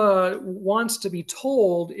trauma wants to be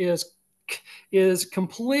told is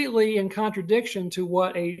completely in contradiction to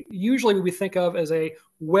what usually we think of as a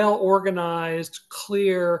well-organized,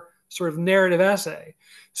 clear sort of narrative essay.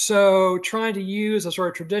 So trying to use a sort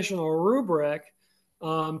of traditional rubric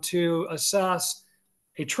to assess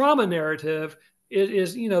a trauma narrative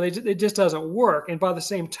it just doesn't work. And by the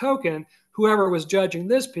same token, whoever was judging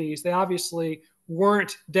this piece, they obviously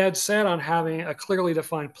weren't dead set on having a clearly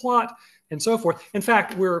defined plot and so forth. In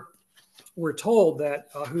fact, we're told that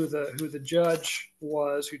who the judge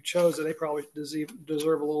was who chose it, they probably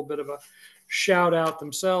deserve a little bit of a shout out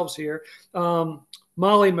themselves here.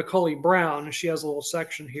 Molly Macaulay Brown, she has a little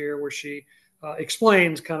section here where she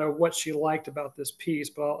explains kind of what she liked about this piece,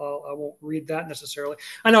 but I won't read that necessarily.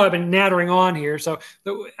 I know I've been nattering on here, so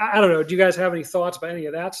I don't know. Do you guys have any thoughts about any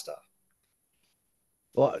of that stuff?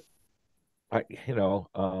 Well, I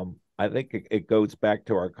think it goes back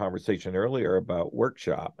to our conversation earlier about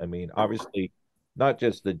workshop. I mean, obviously, not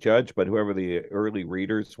just the judge, but whoever the early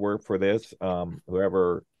readers were for this,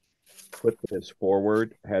 whoever put this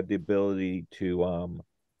forward had the ability to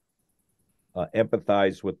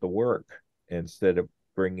empathize with the work instead of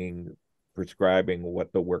prescribing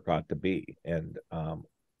what the work ought to be. And,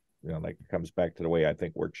 like it comes back to the way I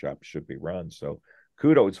think workshops should be run. So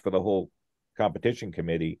kudos for the whole competition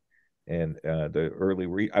committee And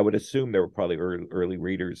I would assume there were probably early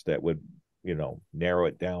readers that would, narrow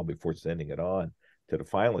it down before sending it on to the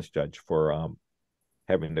finalist judge for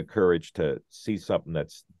having the courage to see something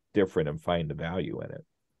that's different and find the value in it.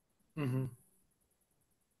 Mm-hmm.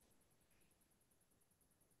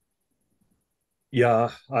 Yeah,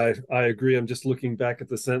 I agree. I'm just looking back at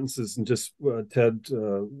the sentences and just Ted,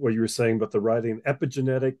 what you were saying about the writing,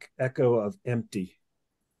 epigenetic echo of empty,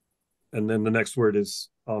 and then the next word is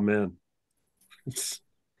amen. It's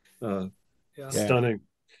stunning.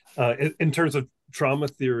 In terms of trauma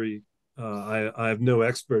theory, I have no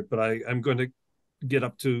expert, but I'm going to get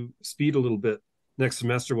up to speed a little bit next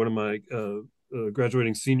semester. One of my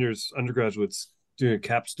graduating seniors, undergraduates, doing a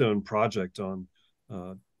capstone project on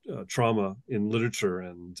trauma in literature,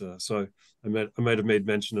 and so I might have made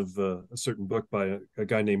mention of a certain book by a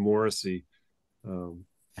guy named Morrissey.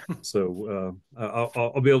 So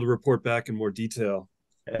I'll be able to report back in more detail.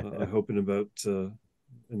 I hope in about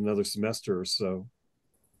another semester or so.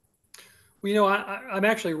 Well, I'm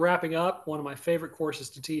actually wrapping up one of my favorite courses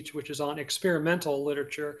to teach, which is on experimental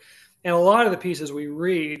literature, and a lot of the pieces we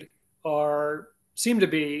read seem to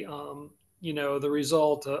be, the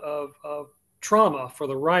result of trauma for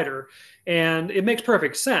the writer, and it makes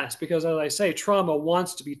perfect sense because, as I say, trauma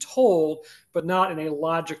wants to be told, but not in a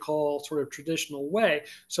logical sort of traditional way.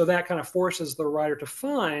 So that kind of forces the writer to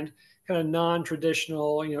find kind of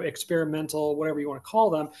non-traditional, experimental, whatever you want to call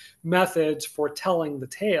them, methods for telling the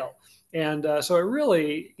tale. And so it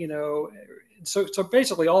really, so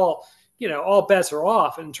basically all bets are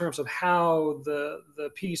off in terms of how the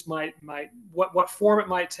piece might what form it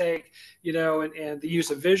might take, and the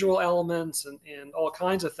use of visual elements and all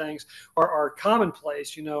kinds of things are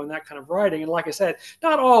commonplace, in that kind of writing. And like I said,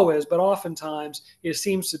 not always, but oftentimes it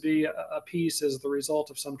seems to be a piece as the result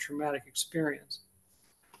of some traumatic experience.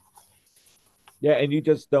 Yeah, and you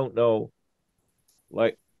just don't know,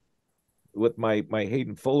 like with my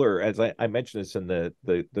Hayden Fuller, as I mentioned this in the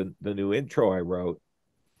new intro I wrote,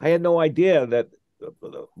 I had no idea that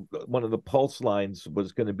one of the pulse lines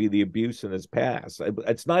was going to be the abuse in his past.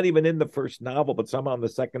 It's not even in the first novel, but somehow in the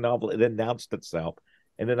second novel it announced itself.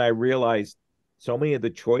 And then I realized so many of the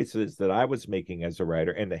choices that I was making as a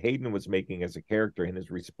writer and that Hayden was making as a character and his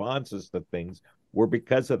responses to things were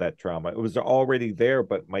because of that trauma. It was already there,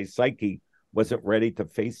 but my psyche wasn't ready to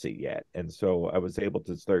face it yet. And so I was able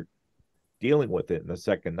to start dealing with it in the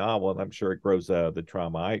second novel, and I'm sure it grows out of the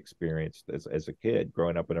trauma I experienced as a kid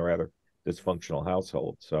growing up in a rather dysfunctional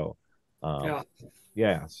household. So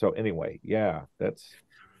so anyway, that's,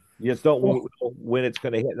 you just don't know when it's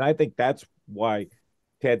going to hit. And I think that's why,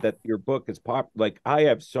 Ted, that your book is pop. Like, I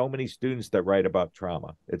have so many students that write about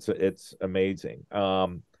trauma. It's amazing.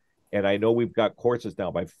 And I know we've got courses now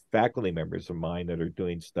by faculty members of mine that are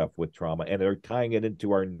doing stuff with trauma, and they're tying it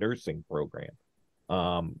into our nursing program.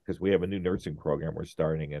 Because we have a new nursing program we're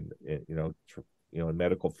starting in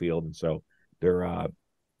medical field, and so they're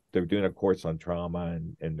doing a course on trauma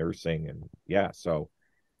and nursing, and so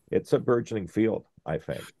it's a burgeoning field, I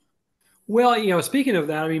think. Well, speaking of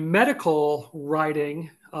that, I mean, medical writing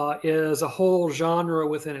is a whole genre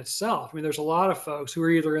within itself. I mean, there's a lot of folks who are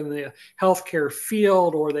either in the healthcare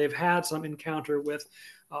field or they've had some encounter with,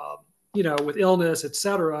 with illness, et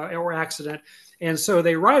cetera, or accident. And so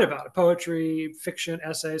they write about it: poetry, fiction,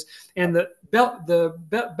 essays, and the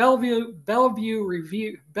Bellevue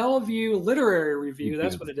Literary Review.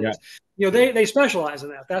 That's what it is. Yeah. They specialize in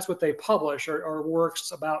that. That's what they publish, or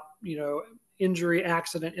works about injury,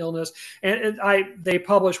 accident, illness. And they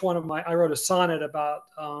published I wrote a sonnet about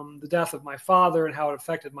the death of my father and how it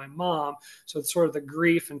affected my mom. So it's sort of the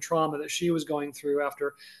grief and trauma that she was going through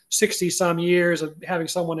after 60 some years of having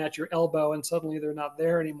someone at your elbow and suddenly they're not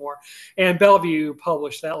there anymore. And Bellevue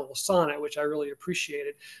published that little sonnet, which I really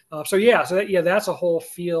appreciated. That's a whole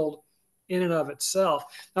field in and of itself.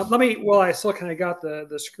 Now, I still kind of got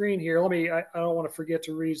the screen here. I don't want to forget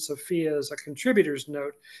to read Sophia's contributor's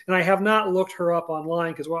note. And I have not looked her up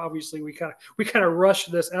online because, well, obviously we kind of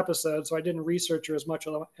rushed this episode, so I didn't research her as much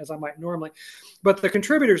as I might normally. But the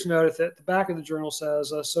contributor's note at the back of the journal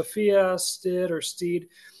says, Sophia Steed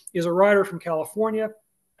is a writer from California.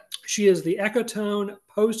 She is the Ecotone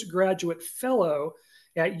Postgraduate Fellow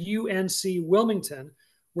at UNC Wilmington,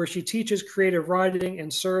 where she teaches creative writing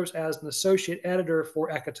and serves as an associate editor for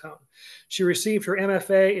Ecotone. She received her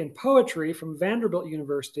MFA in poetry from Vanderbilt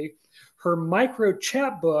University. Her micro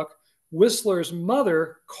chapbook, Whistler's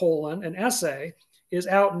Mother, an essay, is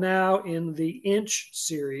out now in the Inch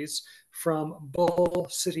series from Bull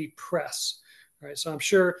City Press. All right, so I'm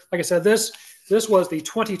sure, like I said, this was the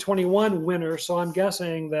 2021 winner, so I'm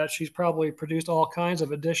guessing that she's probably produced all kinds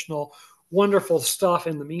of additional wonderful stuff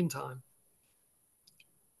in the meantime.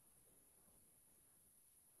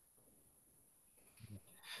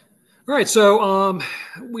 All right, so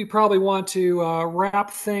we probably want to wrap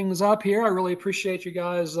things up here. I really appreciate you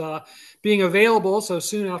guys being available so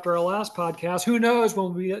soon after our last podcast. Who knows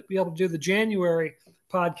when we'll be able to do the January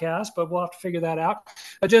podcast, but we'll have to figure that out.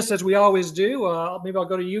 Just as we always do, maybe I'll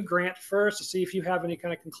go to you, Grant, first to see if you have any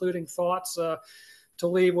kind of concluding thoughts to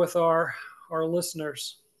leave with our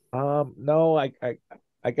listeners. No, I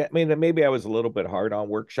mean, maybe I was a little bit hard on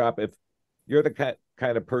workshop. If you're the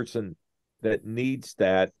kind of person that needs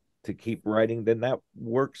that to keep writing, then that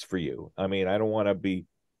works for you. I mean,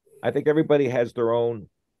 I think everybody has their own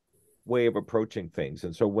way of approaching things.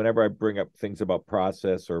 And so whenever I bring up things about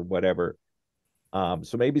process or whatever,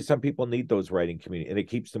 so maybe some people need those writing community and it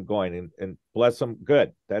keeps them going, and bless them.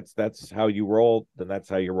 Good. That's how you roll. Then that's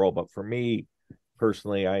how you roll. But for me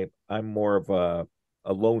personally, I'm more of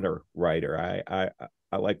a loner writer. I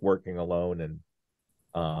like working alone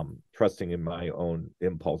and trusting in my own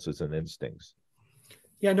impulses and instincts.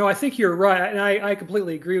 Yeah, no, I think you're right. And I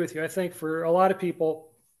completely agree with you. I think for a lot of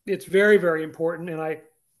people, it's very, very important. And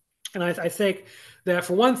I think that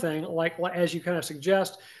for one thing, like as you kind of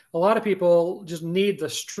suggest, a lot of people just need the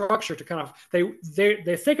structure to kind of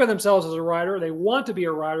they think of themselves as a writer. They want to be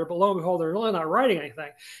a writer, but lo and behold, they're really not writing anything.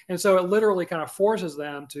 And so it literally kind of forces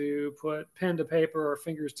them to put pen to paper or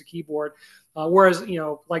fingers to keyboard. Whereas,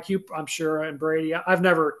 like you, I'm sure, and Brady, I've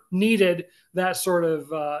never needed that sort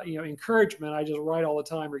of encouragement. I just write all the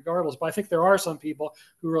time regardless. But I think there are some people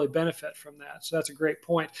who really benefit from that. So that's a great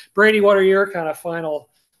point. Brady, what are your kind of final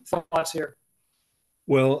thoughts here?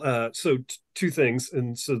 Well, so two things,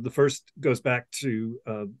 and so the first goes back to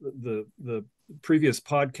the previous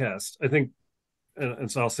podcast. I think,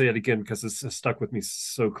 and so I'll say it again because it's stuck with me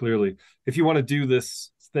so clearly. If you want to do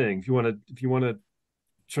this thing, if you want to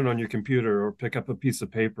turn on your computer or pick up a piece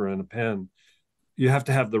of paper and a pen, you have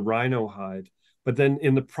to have the rhino hide. But then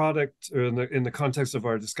in the product or in the context of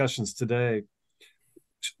our discussions today,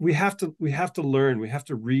 we have to learn. We have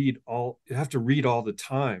to read all. You have to read all the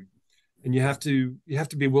time. And you have to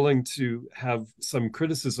be willing to have some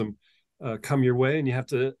criticism come your way, and you have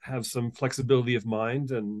to have some flexibility of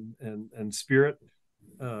mind and spirit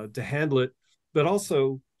to handle it. But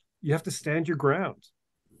also, you have to stand your ground.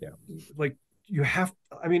 Yeah, like you have.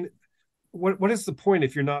 I mean, what is the point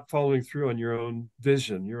if you're not following through on your own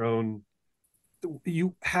vision, your own?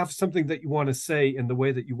 You have something that you want to say in the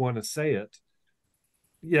way that you want to say it.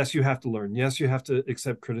 Yes, you have to learn. Yes, you have to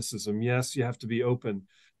accept criticism. Yes, you have to be open.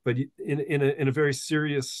 But in a very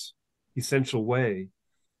serious, essential way,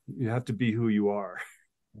 you have to be who you are.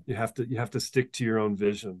 You have to stick to your own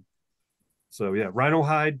vision. So yeah, rhino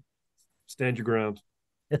hide, stand your ground,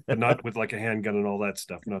 but not with like a handgun and all that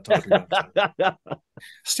stuff. I'm not talking about that.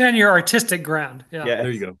 Stand your artistic ground. Yeah, there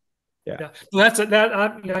you go. Yeah. Well,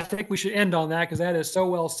 I think we should end on that because that is so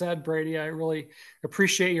well said, Brady. I really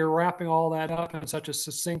appreciate you wrapping all that up in such a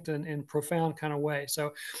succinct and profound kind of way.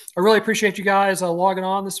 So I really appreciate you guys logging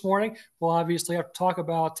on this morning. We'll obviously have to talk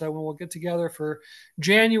about when we'll get together for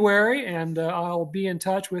January, and I'll be in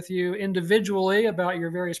touch with you individually about your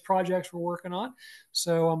various projects we're working on.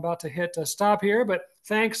 So I'm about to hit stop here, but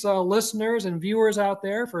thanks listeners and viewers out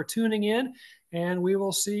there for tuning in, and we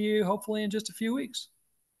will see you hopefully in just a few weeks.